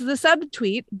 It's the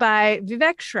subtweet by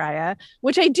Vivek Shraya,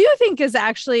 which I do think is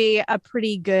actually a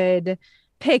pretty good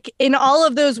pick in all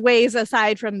of those ways,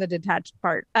 aside from the detached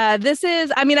part. This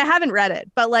is, I mean, I haven't read it,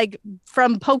 but like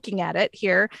from poking at it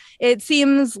here, it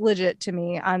seems legit to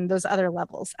me on those other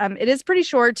levels. It is pretty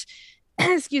short,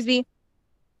 excuse me.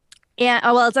 And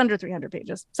it's under 300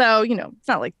 pages. So, it's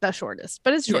not like the shortest,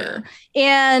 but it's shorter.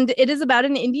 And it is about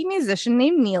an indie musician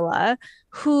named Neela,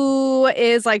 who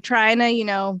is like trying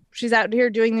to, she's out here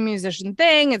doing the musician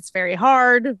thing. It's very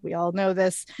hard. We all know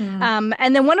this.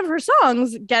 And then one of her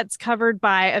songs gets covered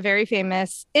by a very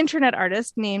famous internet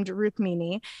artist named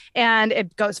Rukmini, and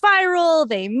it goes viral.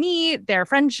 They meet, their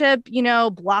friendship,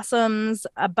 blossoms.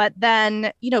 But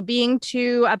then, being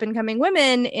two up and coming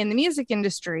women in the music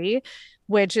industry,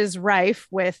 which is rife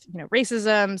with,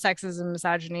 racism, sexism,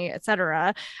 misogyny,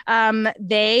 etc.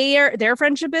 Their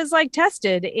friendship is like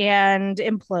tested and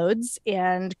implodes,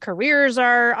 and careers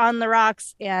are on the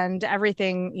rocks, and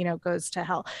everything, goes to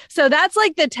hell. So that's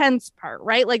like the tense part,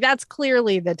 right? Like that's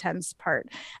clearly the tense part.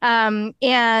 And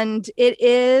it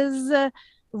is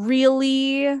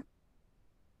really, how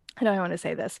do I want to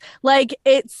say this? Like,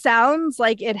 it sounds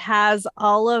like it has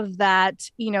all of that,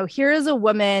 here is a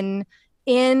woman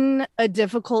in a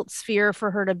difficult sphere for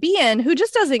her to be in who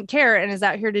just doesn't care and is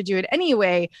out here to do it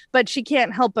anyway, but she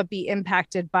can't help but be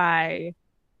impacted by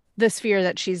the sphere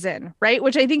that she's in, right?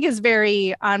 Which I think is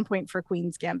very on point for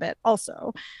Queen's Gambit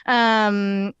also.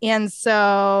 And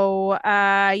so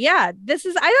I thought this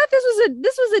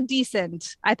was a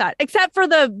decent, except for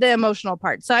the emotional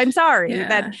part. So I'm sorry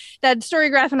that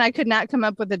Storygraph and I could not come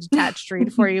up with a detached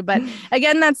read for you. But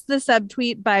again, that's the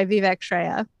subtweet by Vivek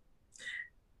Shreya.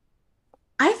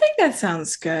 I think that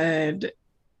sounds good.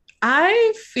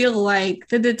 I feel like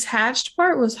the detached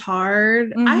part was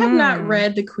hard. I have not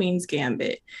read The Queen's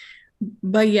Gambit,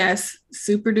 but yes,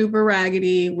 super duper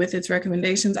raggedy with its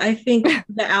recommendations. I think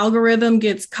the algorithm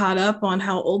gets caught up on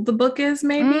how old the book is,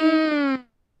 maybe.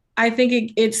 I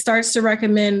think it starts to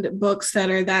recommend books that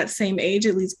are that same age,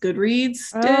 at least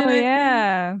Goodreads did.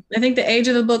 I think the age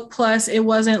of the book, plus it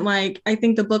wasn't like, I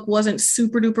think the book wasn't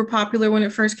super duper popular when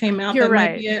it first came out. You're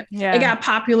right. It got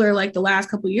popular like the last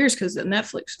couple of years because the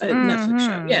Netflix show.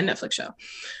 Yeah, Netflix show. I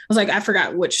was like, I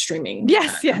forgot which streaming.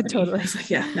 Totally. I was like,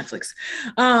 Netflix.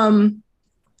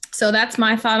 So that's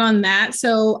my thought on that.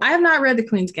 So I have not read The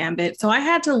Queen's Gambit. So I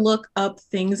had to look up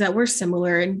things that were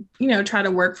similar and, try to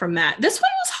work from that. This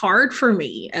one was hard for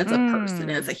me as a person,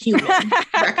 as a human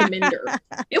recommender.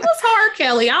 It was hard,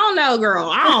 Kelly. I don't know, girl.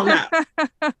 I don't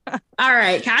know. All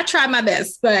right. I tried my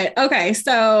best, but okay.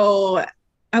 So,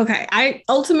 I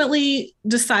ultimately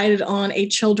decided on A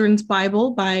Children's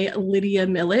Bible by Lydia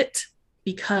Millett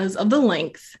because of the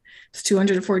length. It's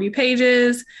 240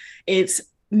 pages. It's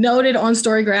noted on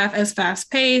Storygraph as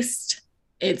fast-paced,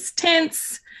 it's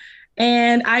tense,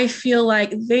 and I feel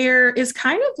like there is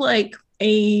kind of like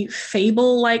a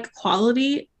fable-like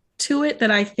quality to it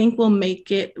that I think will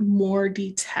make it more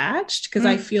detached, because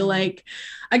I feel like,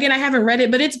 again, I haven't read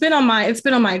it, but it's been on my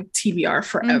TBR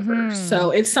forever.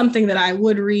 So it's something that I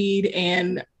would read,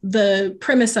 and the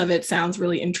premise of it sounds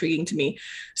really intriguing to me.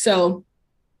 So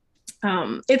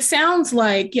it sounds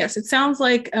like,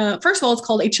 first of all, it's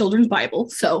called A Children's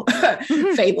Bible. So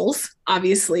fables,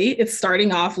 obviously, it's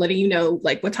starting off letting you know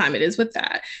like what time it is with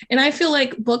that. And I feel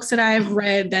like books that I've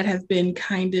read that have been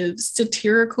kind of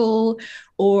satirical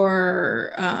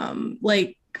or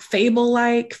like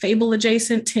fable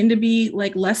adjacent tend to be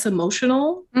like less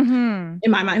emotional in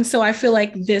my mind. So I feel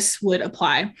like this would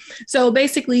apply. So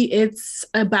basically it's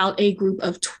about a group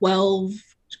of 12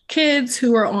 kids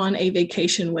who are on a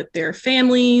vacation with their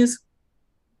families.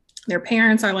 Their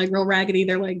parents are like real raggedy.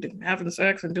 They're like having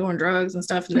sex and doing drugs and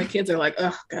stuff. And the kids are like,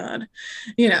 oh God,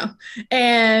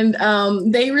 and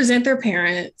they resent their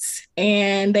parents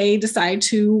and they decide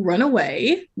to run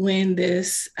away when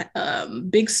this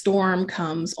big storm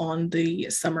comes on the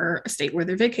summer estate where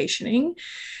they're vacationing.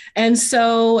 And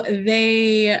so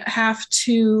they have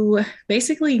to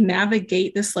basically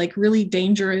navigate this like really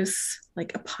dangerous,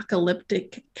 like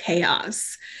apocalyptic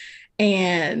chaos.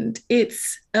 And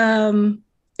it's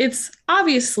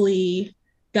obviously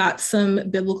got some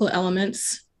biblical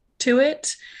elements to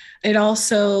it.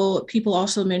 People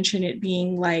also mention it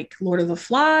being like Lord of the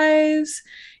Flies.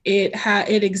 It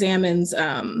examines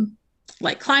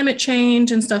like climate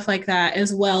change and stuff like that,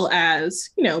 as well as,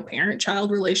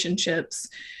 parent-child relationships.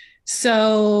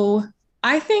 So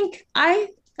I think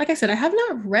like I said, I have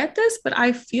not read this, but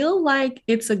I feel like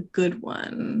it's a good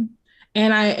one.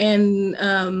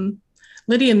 And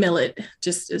Lydia Millett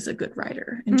just is a good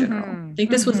writer in general.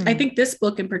 I think this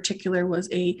book in particular was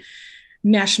a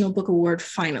National Book Award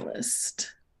finalist.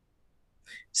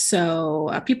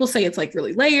 So people say it's like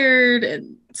really layered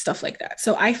and stuff like that.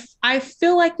 So I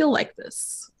feel like you'll like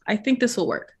this. I think this will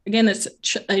work. Again, it's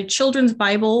A Children's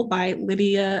Bible by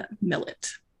Lydia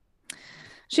Millett.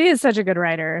 She is such a good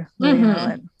writer.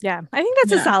 Yeah, I think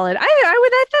that's a solid.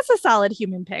 That's a solid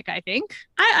human pick, I think.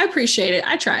 I appreciate it.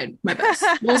 I tried my best.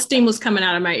 Little steam was coming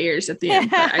out of my ears at the end,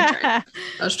 but I tried.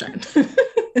 I was trying.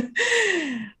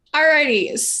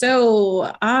 Alrighty,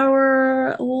 so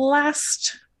our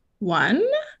last one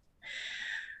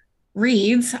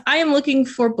reads, I am looking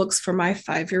for books for my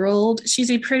 5-year-old. She's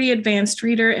a pretty advanced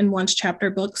reader and wants chapter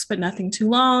books, but nothing too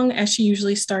long, as she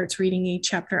usually starts reading a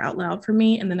chapter out loud for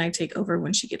me, and then I take over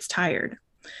when she gets tired.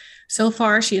 So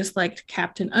far, she has liked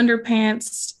Captain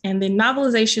Underpants and the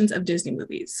novelizations of Disney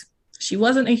movies. She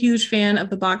wasn't a huge fan of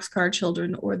the Boxcar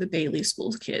Children or the Bailey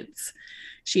School kids.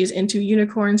 She is into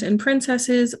unicorns and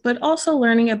princesses, but also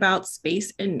learning about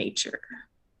space and nature.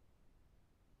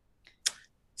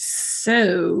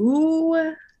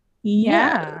 So,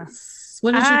 yes.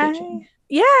 What did you think?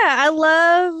 Yeah, I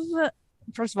love...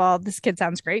 First of all, this kid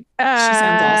sounds great. She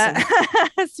sounds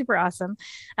awesome. Super awesome.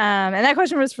 And that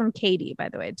question was from Katie, by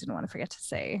the way. I didn't want to forget to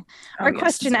say our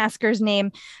question asker's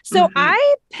name. So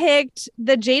I picked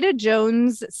the Jada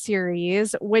Jones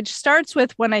series, which starts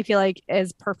with one I feel like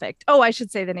is perfect. Oh, I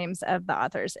should say the names of the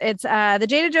authors. It's the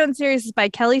Jada Jones series is by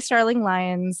Kelly Starling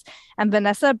Lyons and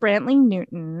Vanessa Brantley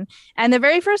Newton. And the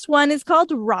very first one is called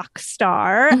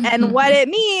Rockstar. And what it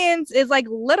means is like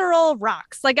literal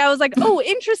rocks. Like I was like, oh,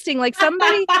 interesting. Like somebody,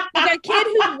 like a kid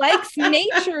who likes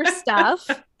nature stuff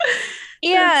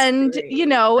and, you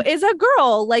know, is a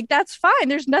girl. Like that's fine.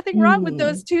 There's nothing wrong with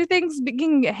those two things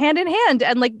being hand in hand.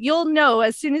 And like, you'll know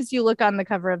as soon as you look on the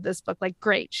cover of this book, like,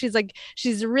 great. She's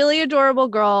a really adorable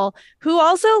girl who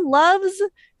also loves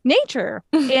nature.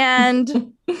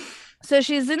 And so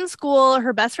she's in school.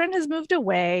 Her best friend has moved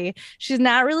away. She's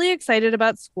not really excited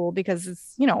about school because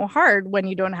it's, you know, hard when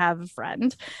you don't have a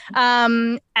friend.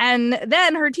 And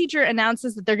then her teacher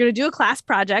announces that they're going to do a class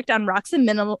project on rocks and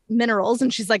minerals.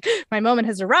 And she's like, my moment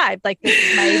has arrived. Like,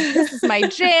 this is my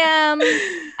jam.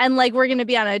 And like, we're going to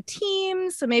be on a team.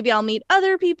 So maybe I'll meet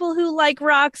other people who like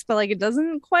rocks, but like, it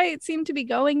doesn't quite seem to be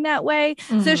going that way.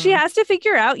 So she has to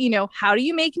figure out, you know, how do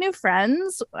you make new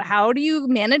friends? How do you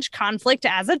manage conflict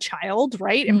as a child,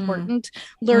 right? Important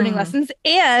learning lessons.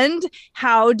 And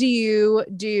how do you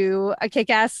do a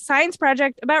kick-ass science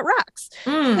project about rocks?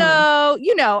 So,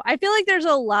 you know, I feel like there's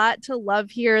a lot to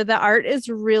love here. The art is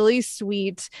really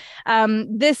sweet.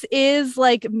 This is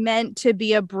like meant to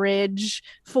be a bridge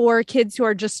for kids who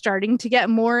are just starting to get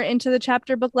more into the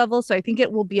chapter book level. So I think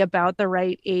it will be about the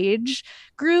right age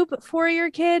group for your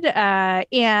kid.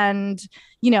 And,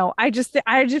 you know, I just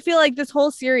feel like this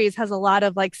whole series has a lot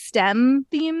of like STEM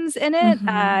themes in it.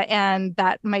 And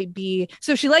that might be,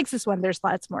 so if she likes this one, there's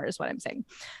lots more is what I'm saying.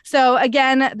 So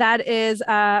again, that is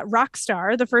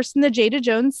Rockstar, the first in the Jada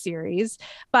Jones series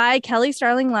by Kelly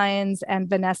Starling Lyons and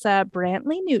Vanessa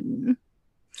Brantley Newton.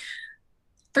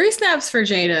 3 snaps for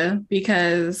Jada,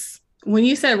 because when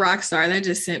you said Rockstar, that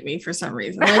just sent me for some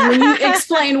reason. Like when you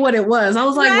explained what it was, I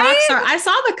was like, right? Rockstar. I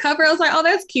saw the cover. I was like, oh,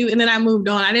 that's cute. And then I moved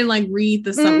on. I didn't like read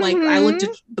the stuff. Like I looked at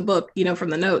the book, you know, from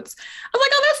the notes. I was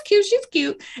like, oh, that's cute. She's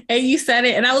cute. And you said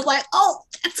it. And I was like, oh,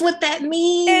 that's what that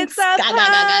means. It's a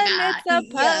pun. It's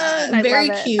a pun. Yeah, very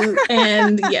cute.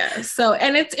 And yeah. So,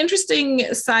 and it's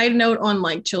interesting side note on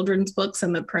like children's books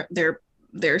and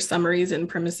their summaries and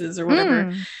premises or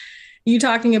whatever. You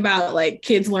talking about like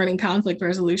kids learning conflict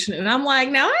resolution. And I'm like,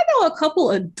 now I know a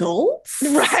couple adults who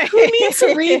need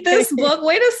to read this book.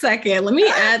 Wait a second. Let me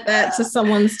add that to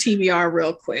someone's TBR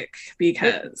real quick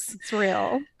because it's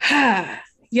real.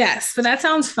 Yes, but that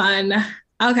sounds fun.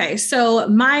 Okay, so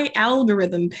my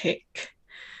algorithm pick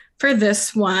for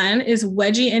this one is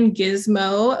Wedgie and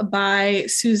Gizmo by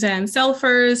Suzanne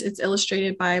Selfers. It's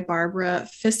illustrated by Barbara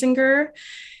Fissinger.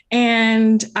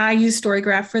 And I used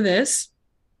Storygraph for this.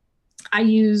 I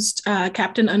used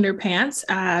Captain Underpants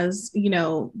as, you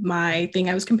know, my thing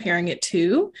I was comparing it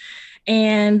to.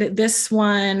 And this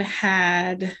one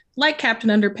had, like Captain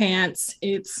Underpants,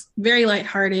 it's very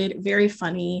lighthearted, very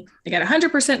funny. They got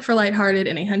 100% for lighthearted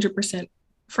and 100%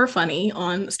 for funny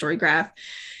on Storygraph.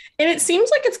 And it seems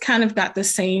like it's kind of got the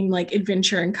same like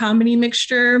adventure and comedy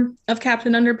mixture of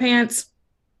Captain Underpants.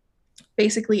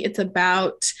 Basically, it's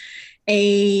about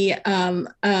a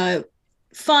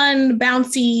fun,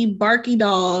 bouncy, barky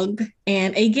dog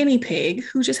and a guinea pig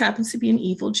who just happens to be an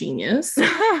evil genius.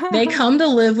 They come to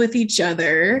live with each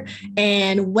other,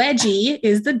 and Wedgie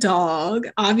is the dog.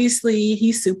 Obviously,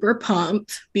 he's super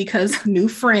pumped because new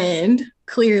friend,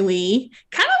 clearly.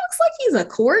 Kind of looks like he's a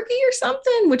corgi or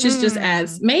something, which is just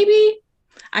as maybe,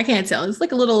 I can't tell. It's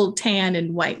like a little tan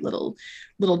and white little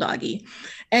doggy.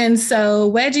 And so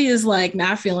Wedgie is like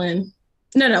not feeling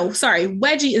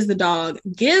Wedgie is the dog.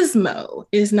 Gizmo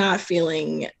is not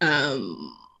feeling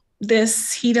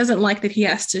this. He doesn't like that he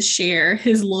has to share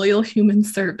his loyal human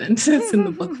servant, that's in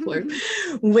the book blurb,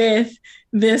 with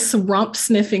this rump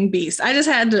sniffing beast. I just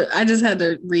had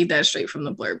to read that straight from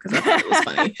the blurb because I thought it was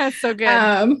funny. That's so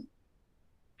good.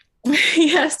 He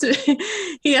has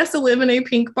to live in a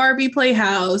pink Barbie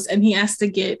playhouse, and he has to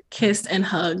get kissed and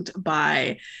hugged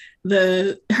by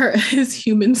his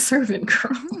human servant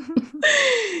girl.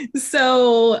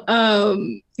 So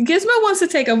Gizmo wants to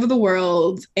take over the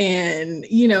world and,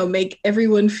 you know, make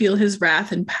everyone feel his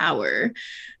wrath and power.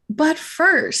 But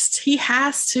first, he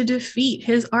has to defeat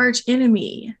his arch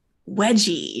enemy,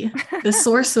 Wedgie, the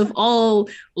source of all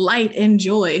light and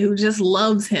joy, who just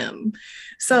loves him.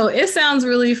 So it sounds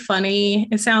really funny.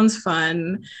 It sounds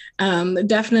fun.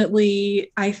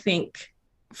 Definitely, I think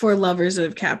for lovers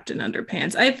of Captain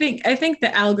Underpants, I think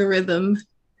the algorithm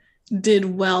did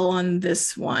well on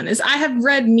this one. Is I have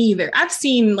read neither. I've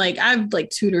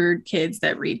tutored kids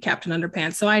that read Captain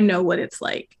Underpants, so I know what it's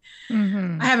like.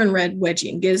 I haven't read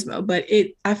Wedgie and Gizmo, but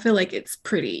I feel like it's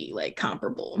pretty like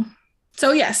comparable.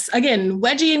 So yes, again,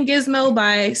 Wedgie and Gizmo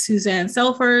by Suzanne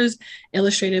Selfers,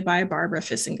 illustrated by Barbara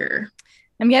Fissinger.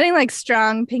 I'm getting like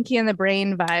strong Pinky and the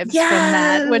Brain vibes from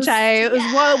that, which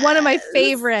was one of my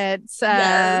favorites. So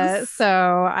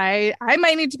I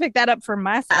might need to pick that up for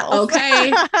myself.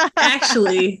 Okay.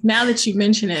 Actually, now that you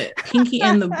mention it, Pinky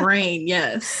and the Brain,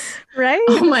 yes. Right?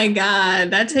 Oh my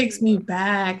God, that takes me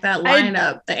back. That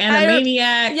lineup, the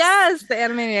Animaniacs. Yes, the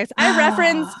Animaniacs. I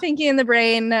reference Pinky and the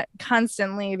Brain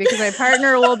constantly because my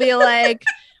partner will be like,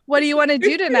 what do you want to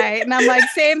do tonight? And I'm like,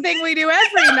 same thing we do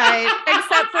every night,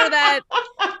 except for that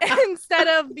instead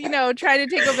of, trying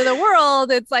to take over the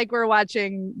world, it's like we're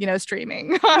watching,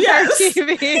 streaming on our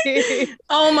TV.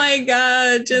 Oh my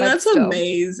God, Jen, that's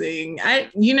amazing.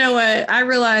 You know what? I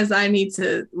realized I need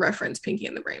to reference Pinky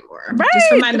and the Brain more. Right. Just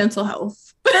for my mental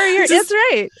health. That's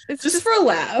right. It's just for a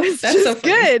laugh. That's so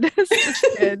good. It's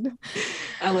just good.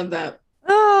 I love that.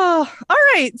 Oh, all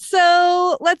right.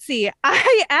 So let's see.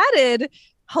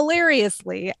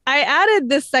 Hilariously, I added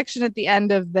this section at the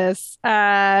end of this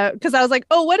because I was like,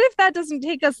 oh, what if that doesn't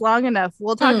take us long enough?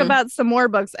 We'll talk about some more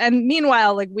books. And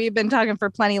meanwhile, like we've been talking for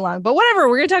plenty long, but whatever,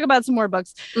 we're going to talk about some more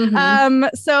books.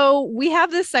 So we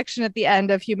have this section at the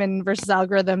end of Human versus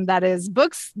Algorithm that is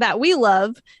books that we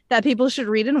love that people should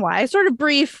read and why. Sort of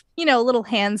brief, a little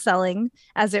hand selling,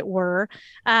 as it were.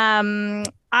 I'm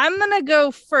going to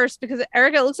go first because,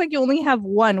 Erica, it looks like you only have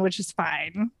one, which is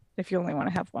fine if you only want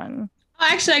to have one.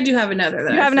 Actually, I do have another.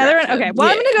 You have another one? Okay. Well,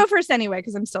 I'm going to go first anyway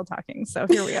because I'm still talking. So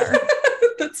here we are.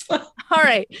 That's fine. All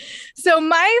right. So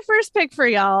my first pick for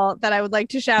y'all that I would like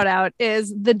to shout out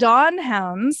is The Dawn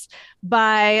Hounds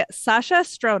by Sasha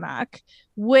Stronach,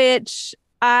 which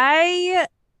I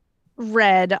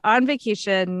read on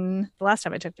vacation the last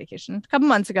time I took vacation a couple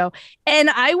months ago.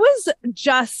 And I was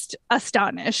just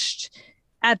astonished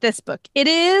at this book. It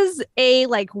is a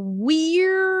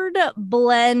weird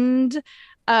blend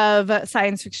of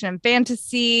science fiction and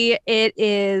fantasy. It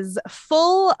is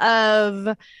full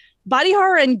of body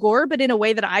horror and gore, but in a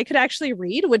way that I could actually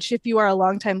read, which if you are a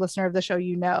longtime listener of the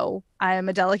show, I am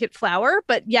a delicate flower,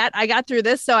 but yet I got through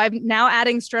this. So I'm now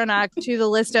adding Stronach to the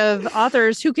list of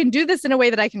authors who can do this in a way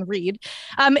that I can read.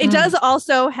 It does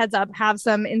also, heads up, have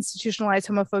some institutionalized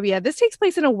homophobia. This takes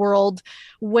place in a world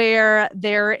where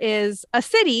there is a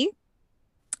city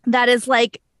that is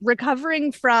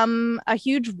recovering from a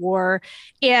huge war,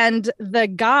 and the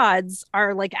gods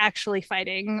are actually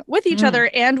fighting with each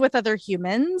other and with other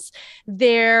humans.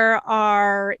 There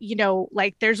are,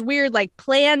 there's weird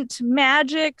plant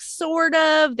magic, sort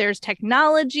of. There's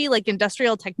technology,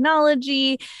 industrial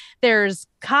technology. There's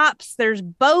cops, there's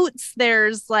boats,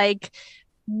 there's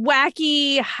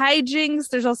wacky hijinks.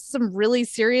 There's also some really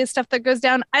serious stuff that goes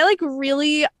down. I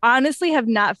really honestly have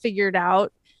not figured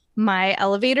out my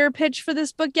elevator pitch for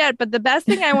this book yet, but the best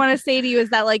thing I want to say to you is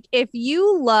that if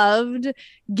you loved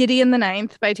Gideon the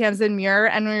Ninth by Tamsin Muir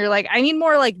and you're like, I need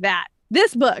more like that,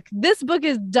 this book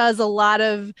does a lot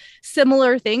of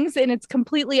similar things in its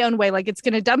completely own way. It's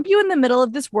going to dump you in the middle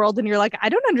of this world and you're like, I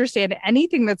don't understand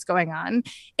anything that's going on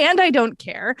and I don't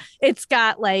care. It's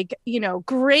got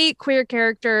great queer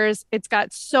characters. It's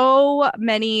got so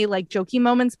many jokey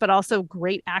moments, but also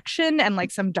great action and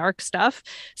some dark stuff.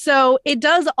 So it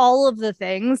does all of the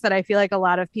things that I feel like a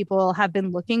lot of people have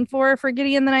been looking for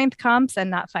Gideon the Ninth comps and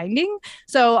not finding.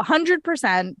 So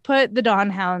 100% put The Dawn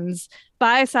Hounds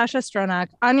by Sasha Stronach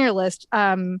on your list.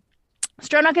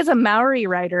 Stronach is a Maori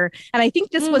writer, and I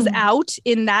think this was out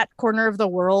in that corner of the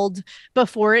world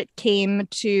before it came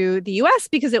to the US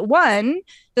because it won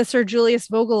the Sir Julius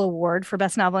Vogel Award for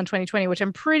Best Novel in 2020, which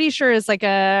I'm pretty sure is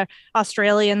a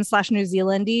Australian/New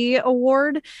Zealandy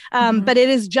award. But it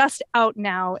is just out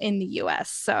now in the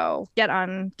US. So get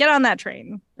on that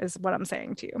train is what I'm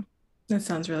saying to you. That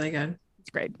sounds really good. It's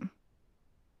great.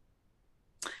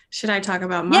 Should I talk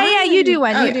about mine? Yeah, you do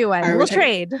one. Okay. You do one. Right, we'll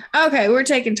trade. Okay, we're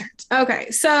taking turns. Okay,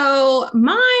 so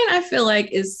mine I feel like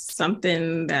is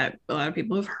something that a lot of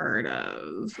people have heard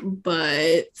of,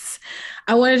 but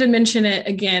I wanted to mention it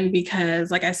again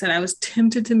because, like I said, I was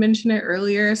tempted to mention it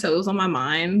earlier, so it was on my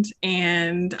mind,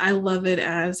 and I love it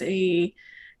as a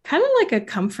kind of a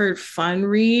comfort fun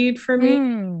read for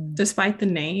me, despite the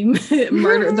name,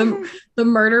 the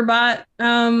Murderbot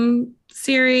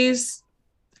series,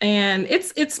 and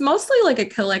it's mostly like a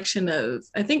collection of,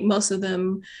 I think most of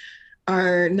them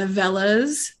are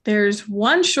novellas. There's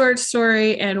one short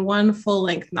story and one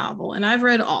full-length novel, and I've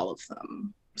read all of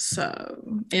them.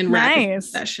 So in rapid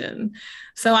succession.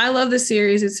 So I love the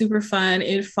series. It's super fun.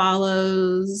 It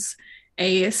follows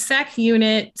a sec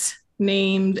unit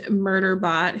named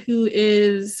Murderbot, who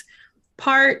is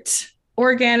part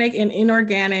organic and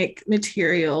inorganic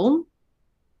material.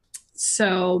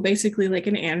 So basically like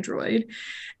an android.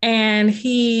 And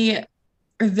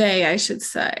I should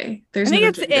say. I think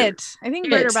it's gender. It. I think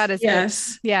Murderbot is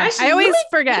yes. It. Yeah. I always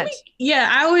forget.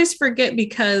 I always forget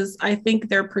because I think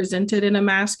they're presented in a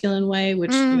masculine way,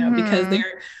 which, because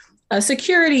they're a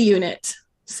security unit.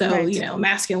 So, right.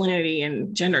 Masculinity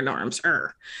and gender norms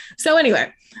are. So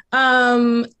anyway,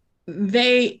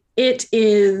 it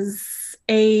is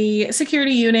a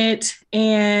security unit,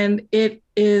 and it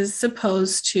is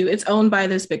supposed to, it's owned by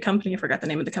this big company. I forgot the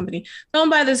name of the company. It's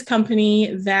owned by this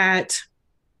company that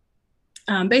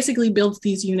basically builds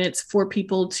these units for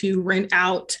people to rent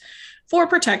out for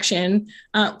protection,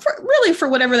 for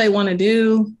whatever they want to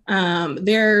do.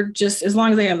 They're just, as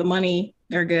long as they have the money,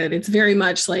 they're good. It's very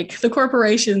much like the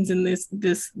corporations in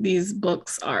these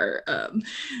books are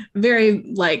very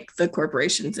like the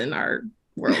corporations in our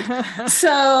world.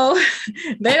 So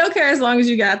they don't care as long as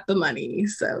you got the money.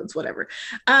 So it's whatever.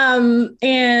 And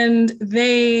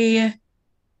they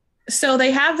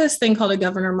have this thing called a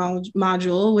governor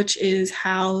module, which is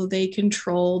how they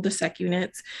control the sec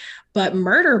units. But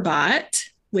Murderbot,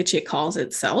 which it calls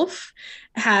itself,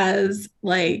 has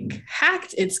like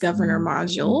hacked its governor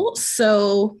module.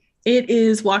 So it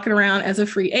is walking around as a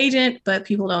free agent, but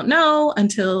people don't know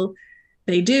until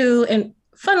they do. And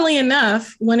funnily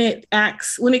enough, when it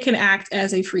can act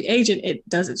as a free agent, it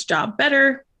does its job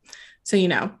better. So,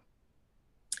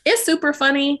 it's super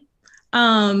funny.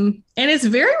 And it's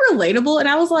very relatable. And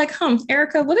I was like,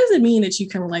 Erica, what does it mean that you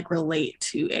can like relate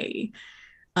to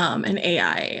an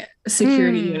AI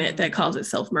security unit that calls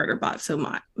itself Murderbot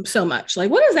so much?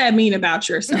 Like, what does that mean about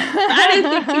yourself? I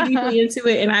didn't think too deeply into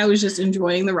it, and I was just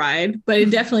enjoying the ride. But it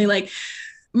definitely, like,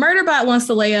 Murderbot wants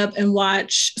to lay up and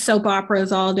watch soap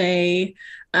operas all day,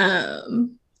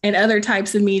 and other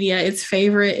types of media. Its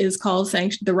favorite is called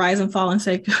The Rise and Fall of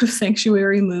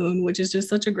Sanctuary Moon, which is just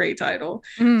such a great title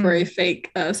for a fake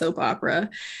soap opera.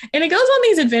 And it goes on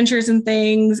these adventures and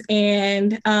things.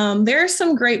 And there are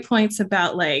some great points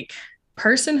about like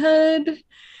personhood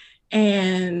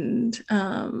and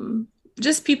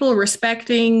just people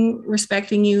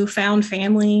respecting you, found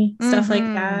family, stuff like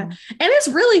that. And it's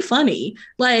really funny.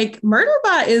 Like,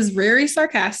 Murderbot is very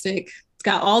sarcastic. It's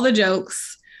got all the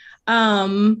jokes.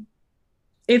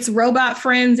 Its robot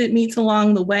friends it meets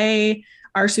along the way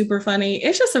are super funny.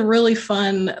 It's just a really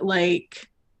fun, like,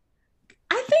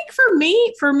 I think for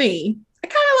me, I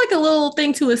kind of like a little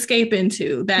thing to escape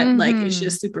into that, like, it's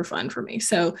just super fun for me.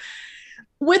 So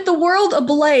with the world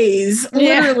ablaze,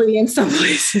 literally in some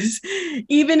places,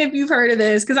 even if you've heard of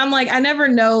this, because I'm like, I never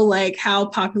know like how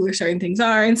popular certain things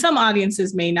are. And some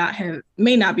audiences may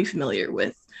not be familiar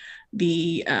with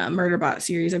the Murderbot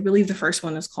series. I believe the first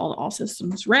one is called All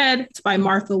Systems Red. It's by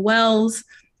Martha Wells.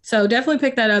 So definitely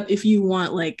pick that up if you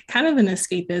want like kind of an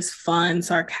escapist, fun,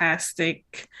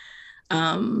 sarcastic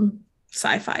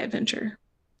sci-fi adventure.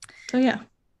 So yeah.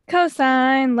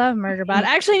 Cosign, love Murderbot.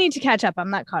 I actually need to catch up. I'm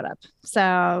not caught up. So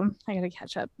I gotta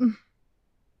catch up.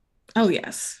 Oh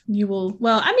yes, you will.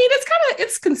 Well, I mean,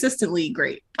 it's consistently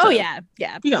great. So yeah.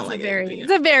 You don't like it.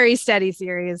 It's a very steady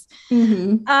series. All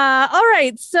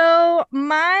right. So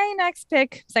my last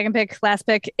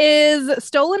pick is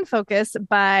Stolen Focus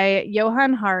by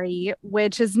Johann Hari,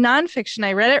 which is nonfiction.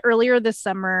 I read it earlier this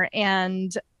summer,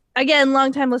 and again,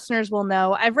 longtime listeners will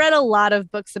know I've read a lot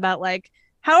of books about like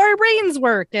how our brains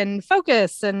work and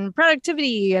focus and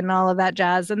productivity and all of that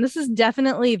jazz. And this is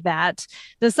definitely that.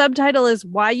 The subtitle is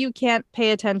Why You Can't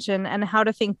Pay Attention and How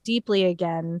to Think Deeply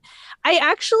Again. I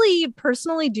actually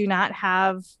personally do not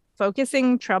have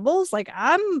focusing troubles. Like,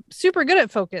 I'm super good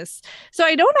at focus. So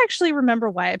I don't actually remember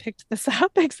why I picked this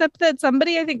up, except that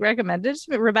somebody I think recommended it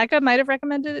to me. Rebecca might have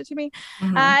recommended it to me.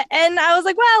 And I was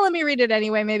like, well, let me read it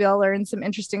anyway. Maybe I'll learn some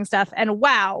interesting stuff. And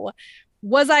wow,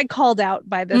 was I called out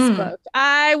by this book.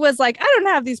 I was like, I don't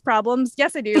have these problems.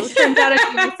 Yes, I do. Turns out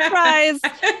I was surprised.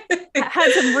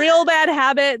 Had some real bad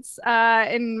habits,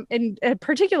 in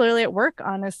particularly at work,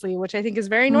 honestly, which I think is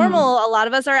very normal. A lot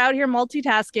of us are out here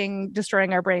multitasking,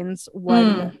 destroying our brains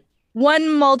one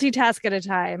multitask at a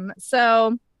time.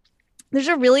 So There's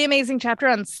a really amazing chapter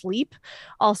on sleep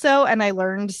also, and I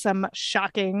learned some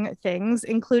shocking things,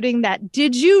 including that,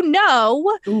 did you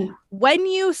know when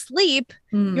you sleep,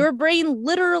 your brain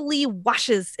literally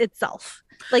washes itself?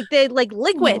 Like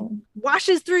liquid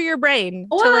washes through your brain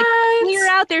to like clear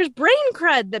out. There's brain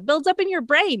crud that builds up in your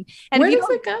brain. And where does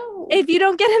it go? If you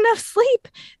don't get enough sleep,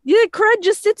 the crud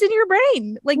just sits in your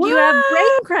brain. Like you have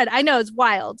brain crud. I know, it's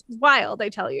wild. It's wild, I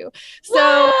tell you.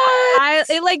 So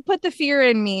it like put the fear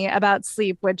in me about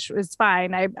sleep, which is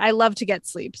fine. I love to get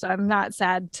sleep, so I'm not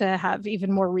sad to have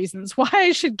even more reasons why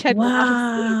I should get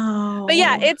sleep. But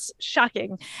yeah, it's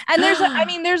shocking. And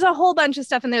there's a whole bunch of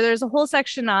stuff in there. There's a whole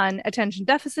section on attention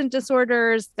deficit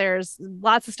disorders. There's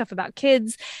lots of stuff about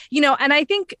kids, and I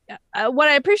think what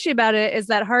I appreciate about it is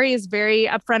that Hari is very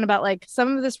upfront about like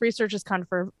some of this research is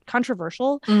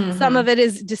controversial. Some of it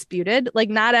is disputed. Like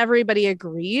not everybody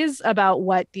agrees about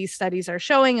what these studies are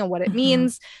showing and what it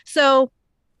means. So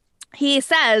he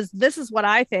says, this is what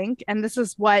I think, and this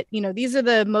is what, these are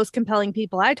the most compelling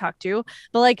people I talk to,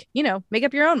 but like, make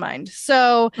up your own mind.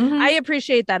 So I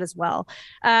appreciate that as well.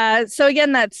 So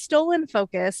again, that's Stolen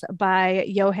Focus by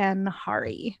Johann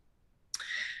Hari.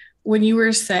 When you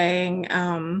were saying,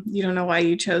 you don't know why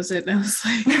you chose it, and I was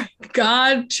like,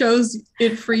 God chose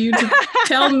it for you to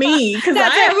tell me, because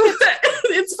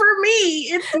it's for me.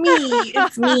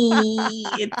 It's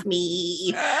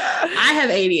me. I have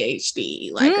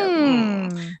ADHD.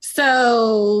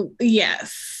 So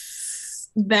yes,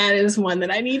 that is one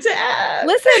that I need to add.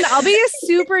 Listen, I'll be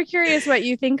super curious what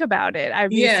you think about it.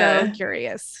 I'd be so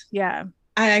curious. Yeah.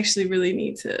 I actually really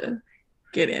need to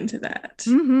get into that.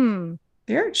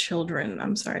 There are children.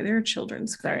 I'm sorry. There are children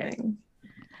screaming.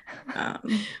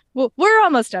 Well, we're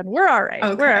almost done. We're all right.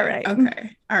 Okay, we're all right.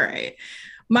 Okay. All right.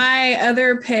 My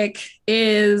other pick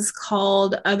is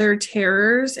called Other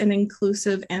Terrors, an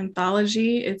inclusive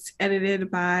anthology. It's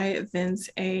edited by Vince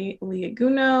A.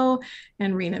 Liaguno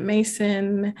and Rena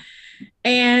Mason.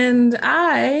 And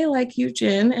I, like you,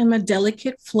 Jen, am a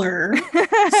delicate fleur.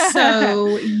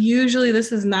 So usually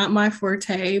this is not my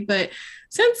forte, but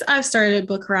since I've started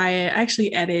Book Riot, I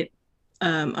actually edit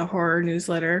a horror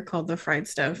newsletter called The Fried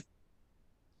Stuff.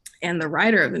 And the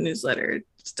writer of the newsletter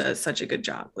does such a good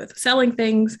job with selling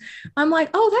things. I'm like,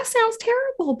 oh, that sounds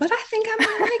terrible, but I think I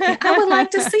might like it. I would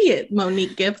like to see it,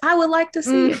 Monique Gibb. I would like to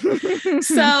see it.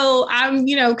 So I'm,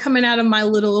 coming out of my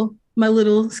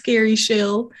little scary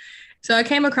shell. So I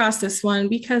came across this one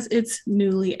because it's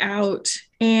newly out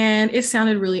and it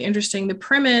sounded really interesting. The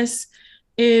premise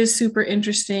is super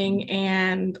interesting.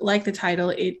 And like the title,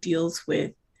 it deals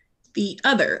with the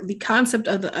concept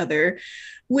of the other,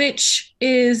 which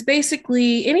is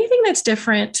basically anything that's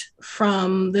different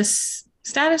from this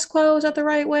status quo. Is that the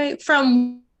right way?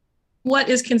 From what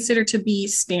is considered to be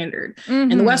standard.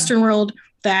 In the Western world,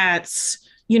 that's,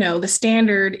 the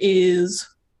standard is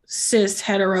cis,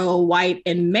 hetero, white,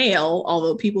 and male,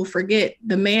 although people forget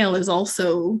the male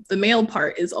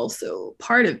part is also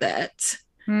part of that,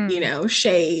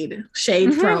 shade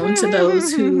thrown to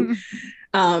those who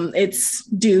it's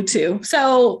due to.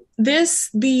 So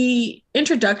the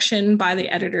introduction by the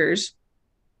editors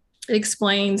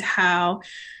explains how,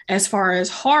 as far as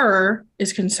horror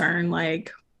is concerned,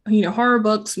 like, horror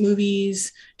books,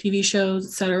 movies, TV shows,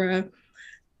 etc.,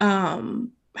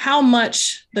 how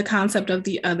much the concept of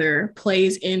the other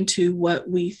plays into what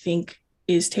we think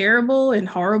is terrible and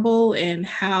horrible and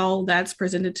how that's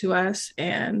presented to us,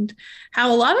 and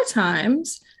how a lot of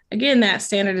times, again, that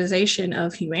standardization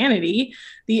of humanity,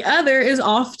 the other is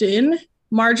often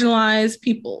marginalized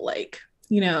people, like,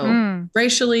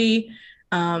 racially,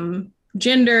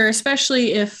 gender,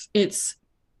 especially if it's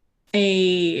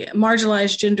a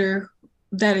marginalized gender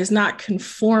that is not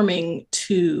conforming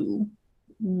to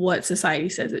what society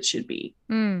says it should be.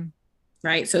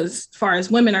 Right. So as far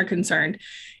as women are concerned,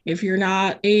 if you're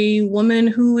not a woman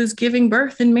who is giving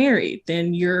birth and married,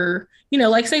 then you're,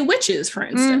 like say witches, for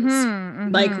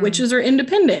instance, like witches are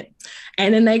independent.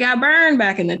 And then they got burned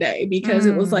back in the day because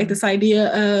it was like this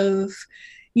idea of,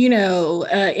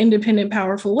 independent,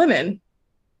 powerful women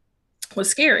was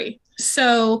scary.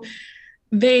 So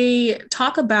they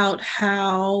talk about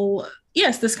how,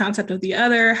 yes, this concept of the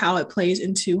other, how it plays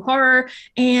into horror.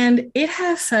 And it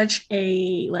has such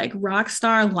a like rock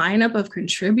star lineup of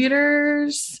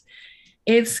contributors.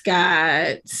 It's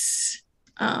got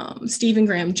Stephen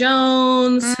Graham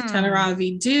Jones,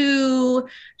 Tanaravi Due,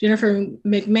 Jennifer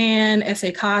McMahon,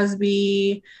 S.A.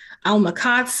 Cosby, Alma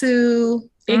Katsu.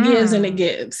 It gives and it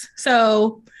gives.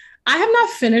 So I have not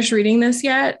finished reading this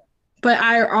yet, but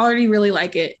I already really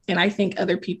like it. And I think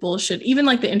other people should, even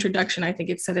like the introduction, I think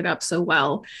it set it up so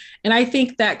well. And I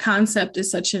think that concept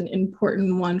is such an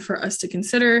important one for us to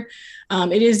consider.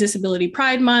 It is Disability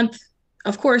Pride Month.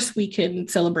 Of course, we can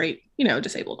celebrate,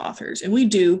 disabled authors, and we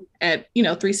do at,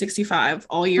 365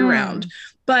 all year round.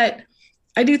 But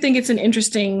I do think it's an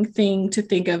interesting thing to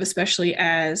think of, especially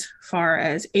as far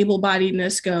as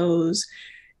able-bodiedness goes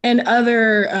and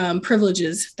other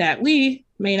privileges that we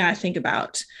may not think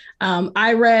about.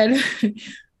 I read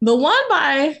the one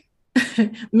by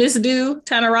Miss Do,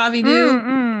 Tanaravi Do,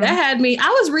 that had me.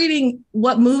 I was reading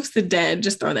What Moves the Dead,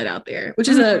 just throwing that out there, which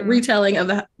is a retelling of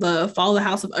the Fall of the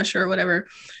House of Usher or whatever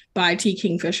by T.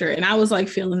 Kingfisher. And I was like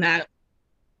feeling that.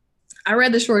 I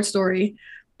read the short story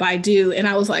by Do, and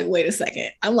I was like, wait a second.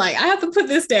 I'm like, I have to put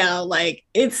this down. Like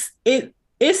it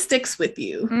sticks with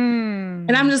you.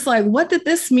 And I'm just like, what did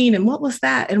this mean? And what was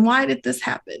that? And why did this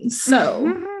happen?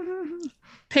 So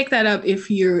pick that up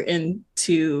if you're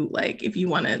into, like, if you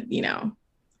want to,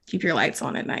 keep your lights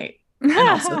on at night and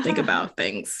also think about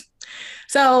things.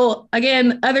 So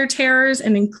again, Other Terrors,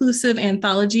 an inclusive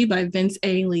anthology by Vince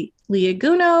A.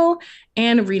 Liaguno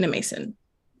and Rena Mason.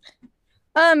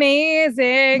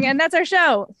 Amazing. And that's our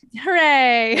show.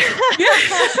 Hooray.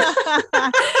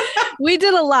 We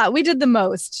did a lot. We did the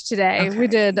most today. Okay. We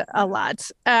did a lot.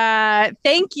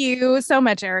 Thank you so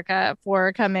much, Erica,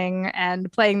 for coming and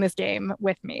playing this game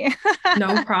with me.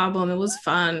 No problem. It was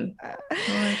fun. I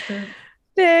liked it.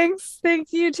 Thanks.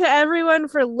 Thank you to everyone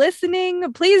for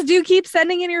listening. Please do keep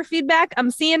sending in your feedback. I'm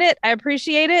seeing it. I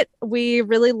appreciate it. We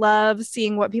really love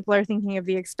seeing what people are thinking of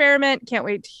the experiment. Can't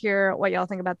wait to hear what y'all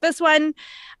think about this one.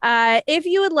 If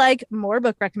you would like more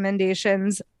book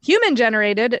recommendations, human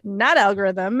generated, not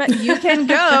algorithm, you can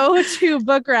go to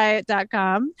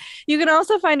bookriot.com. You can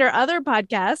also find our other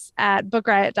podcasts at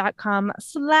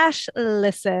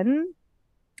bookriot.com/listen.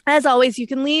 As always, you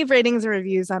can leave ratings and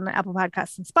reviews on Apple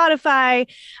Podcasts and Spotify.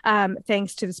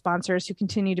 Thanks to the sponsors who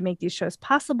continue to make these shows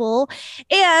possible.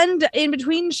 And in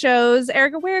between shows,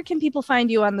 Erica, where can people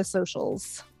find you on the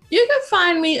socials? You can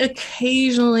find me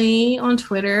occasionally on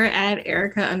Twitter at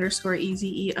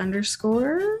Erica_EZE_.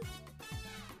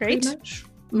 Great.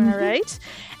 All right.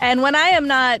 And when I am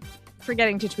not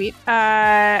forgetting to tweet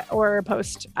or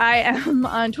post, I am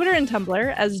on Twitter and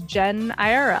Tumblr as Jen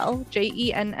IRL,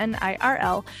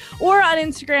 JENNIRL, or on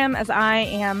Instagram as I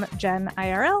am Jen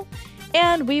IRL.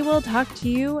 And we will talk to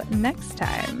you next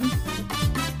time.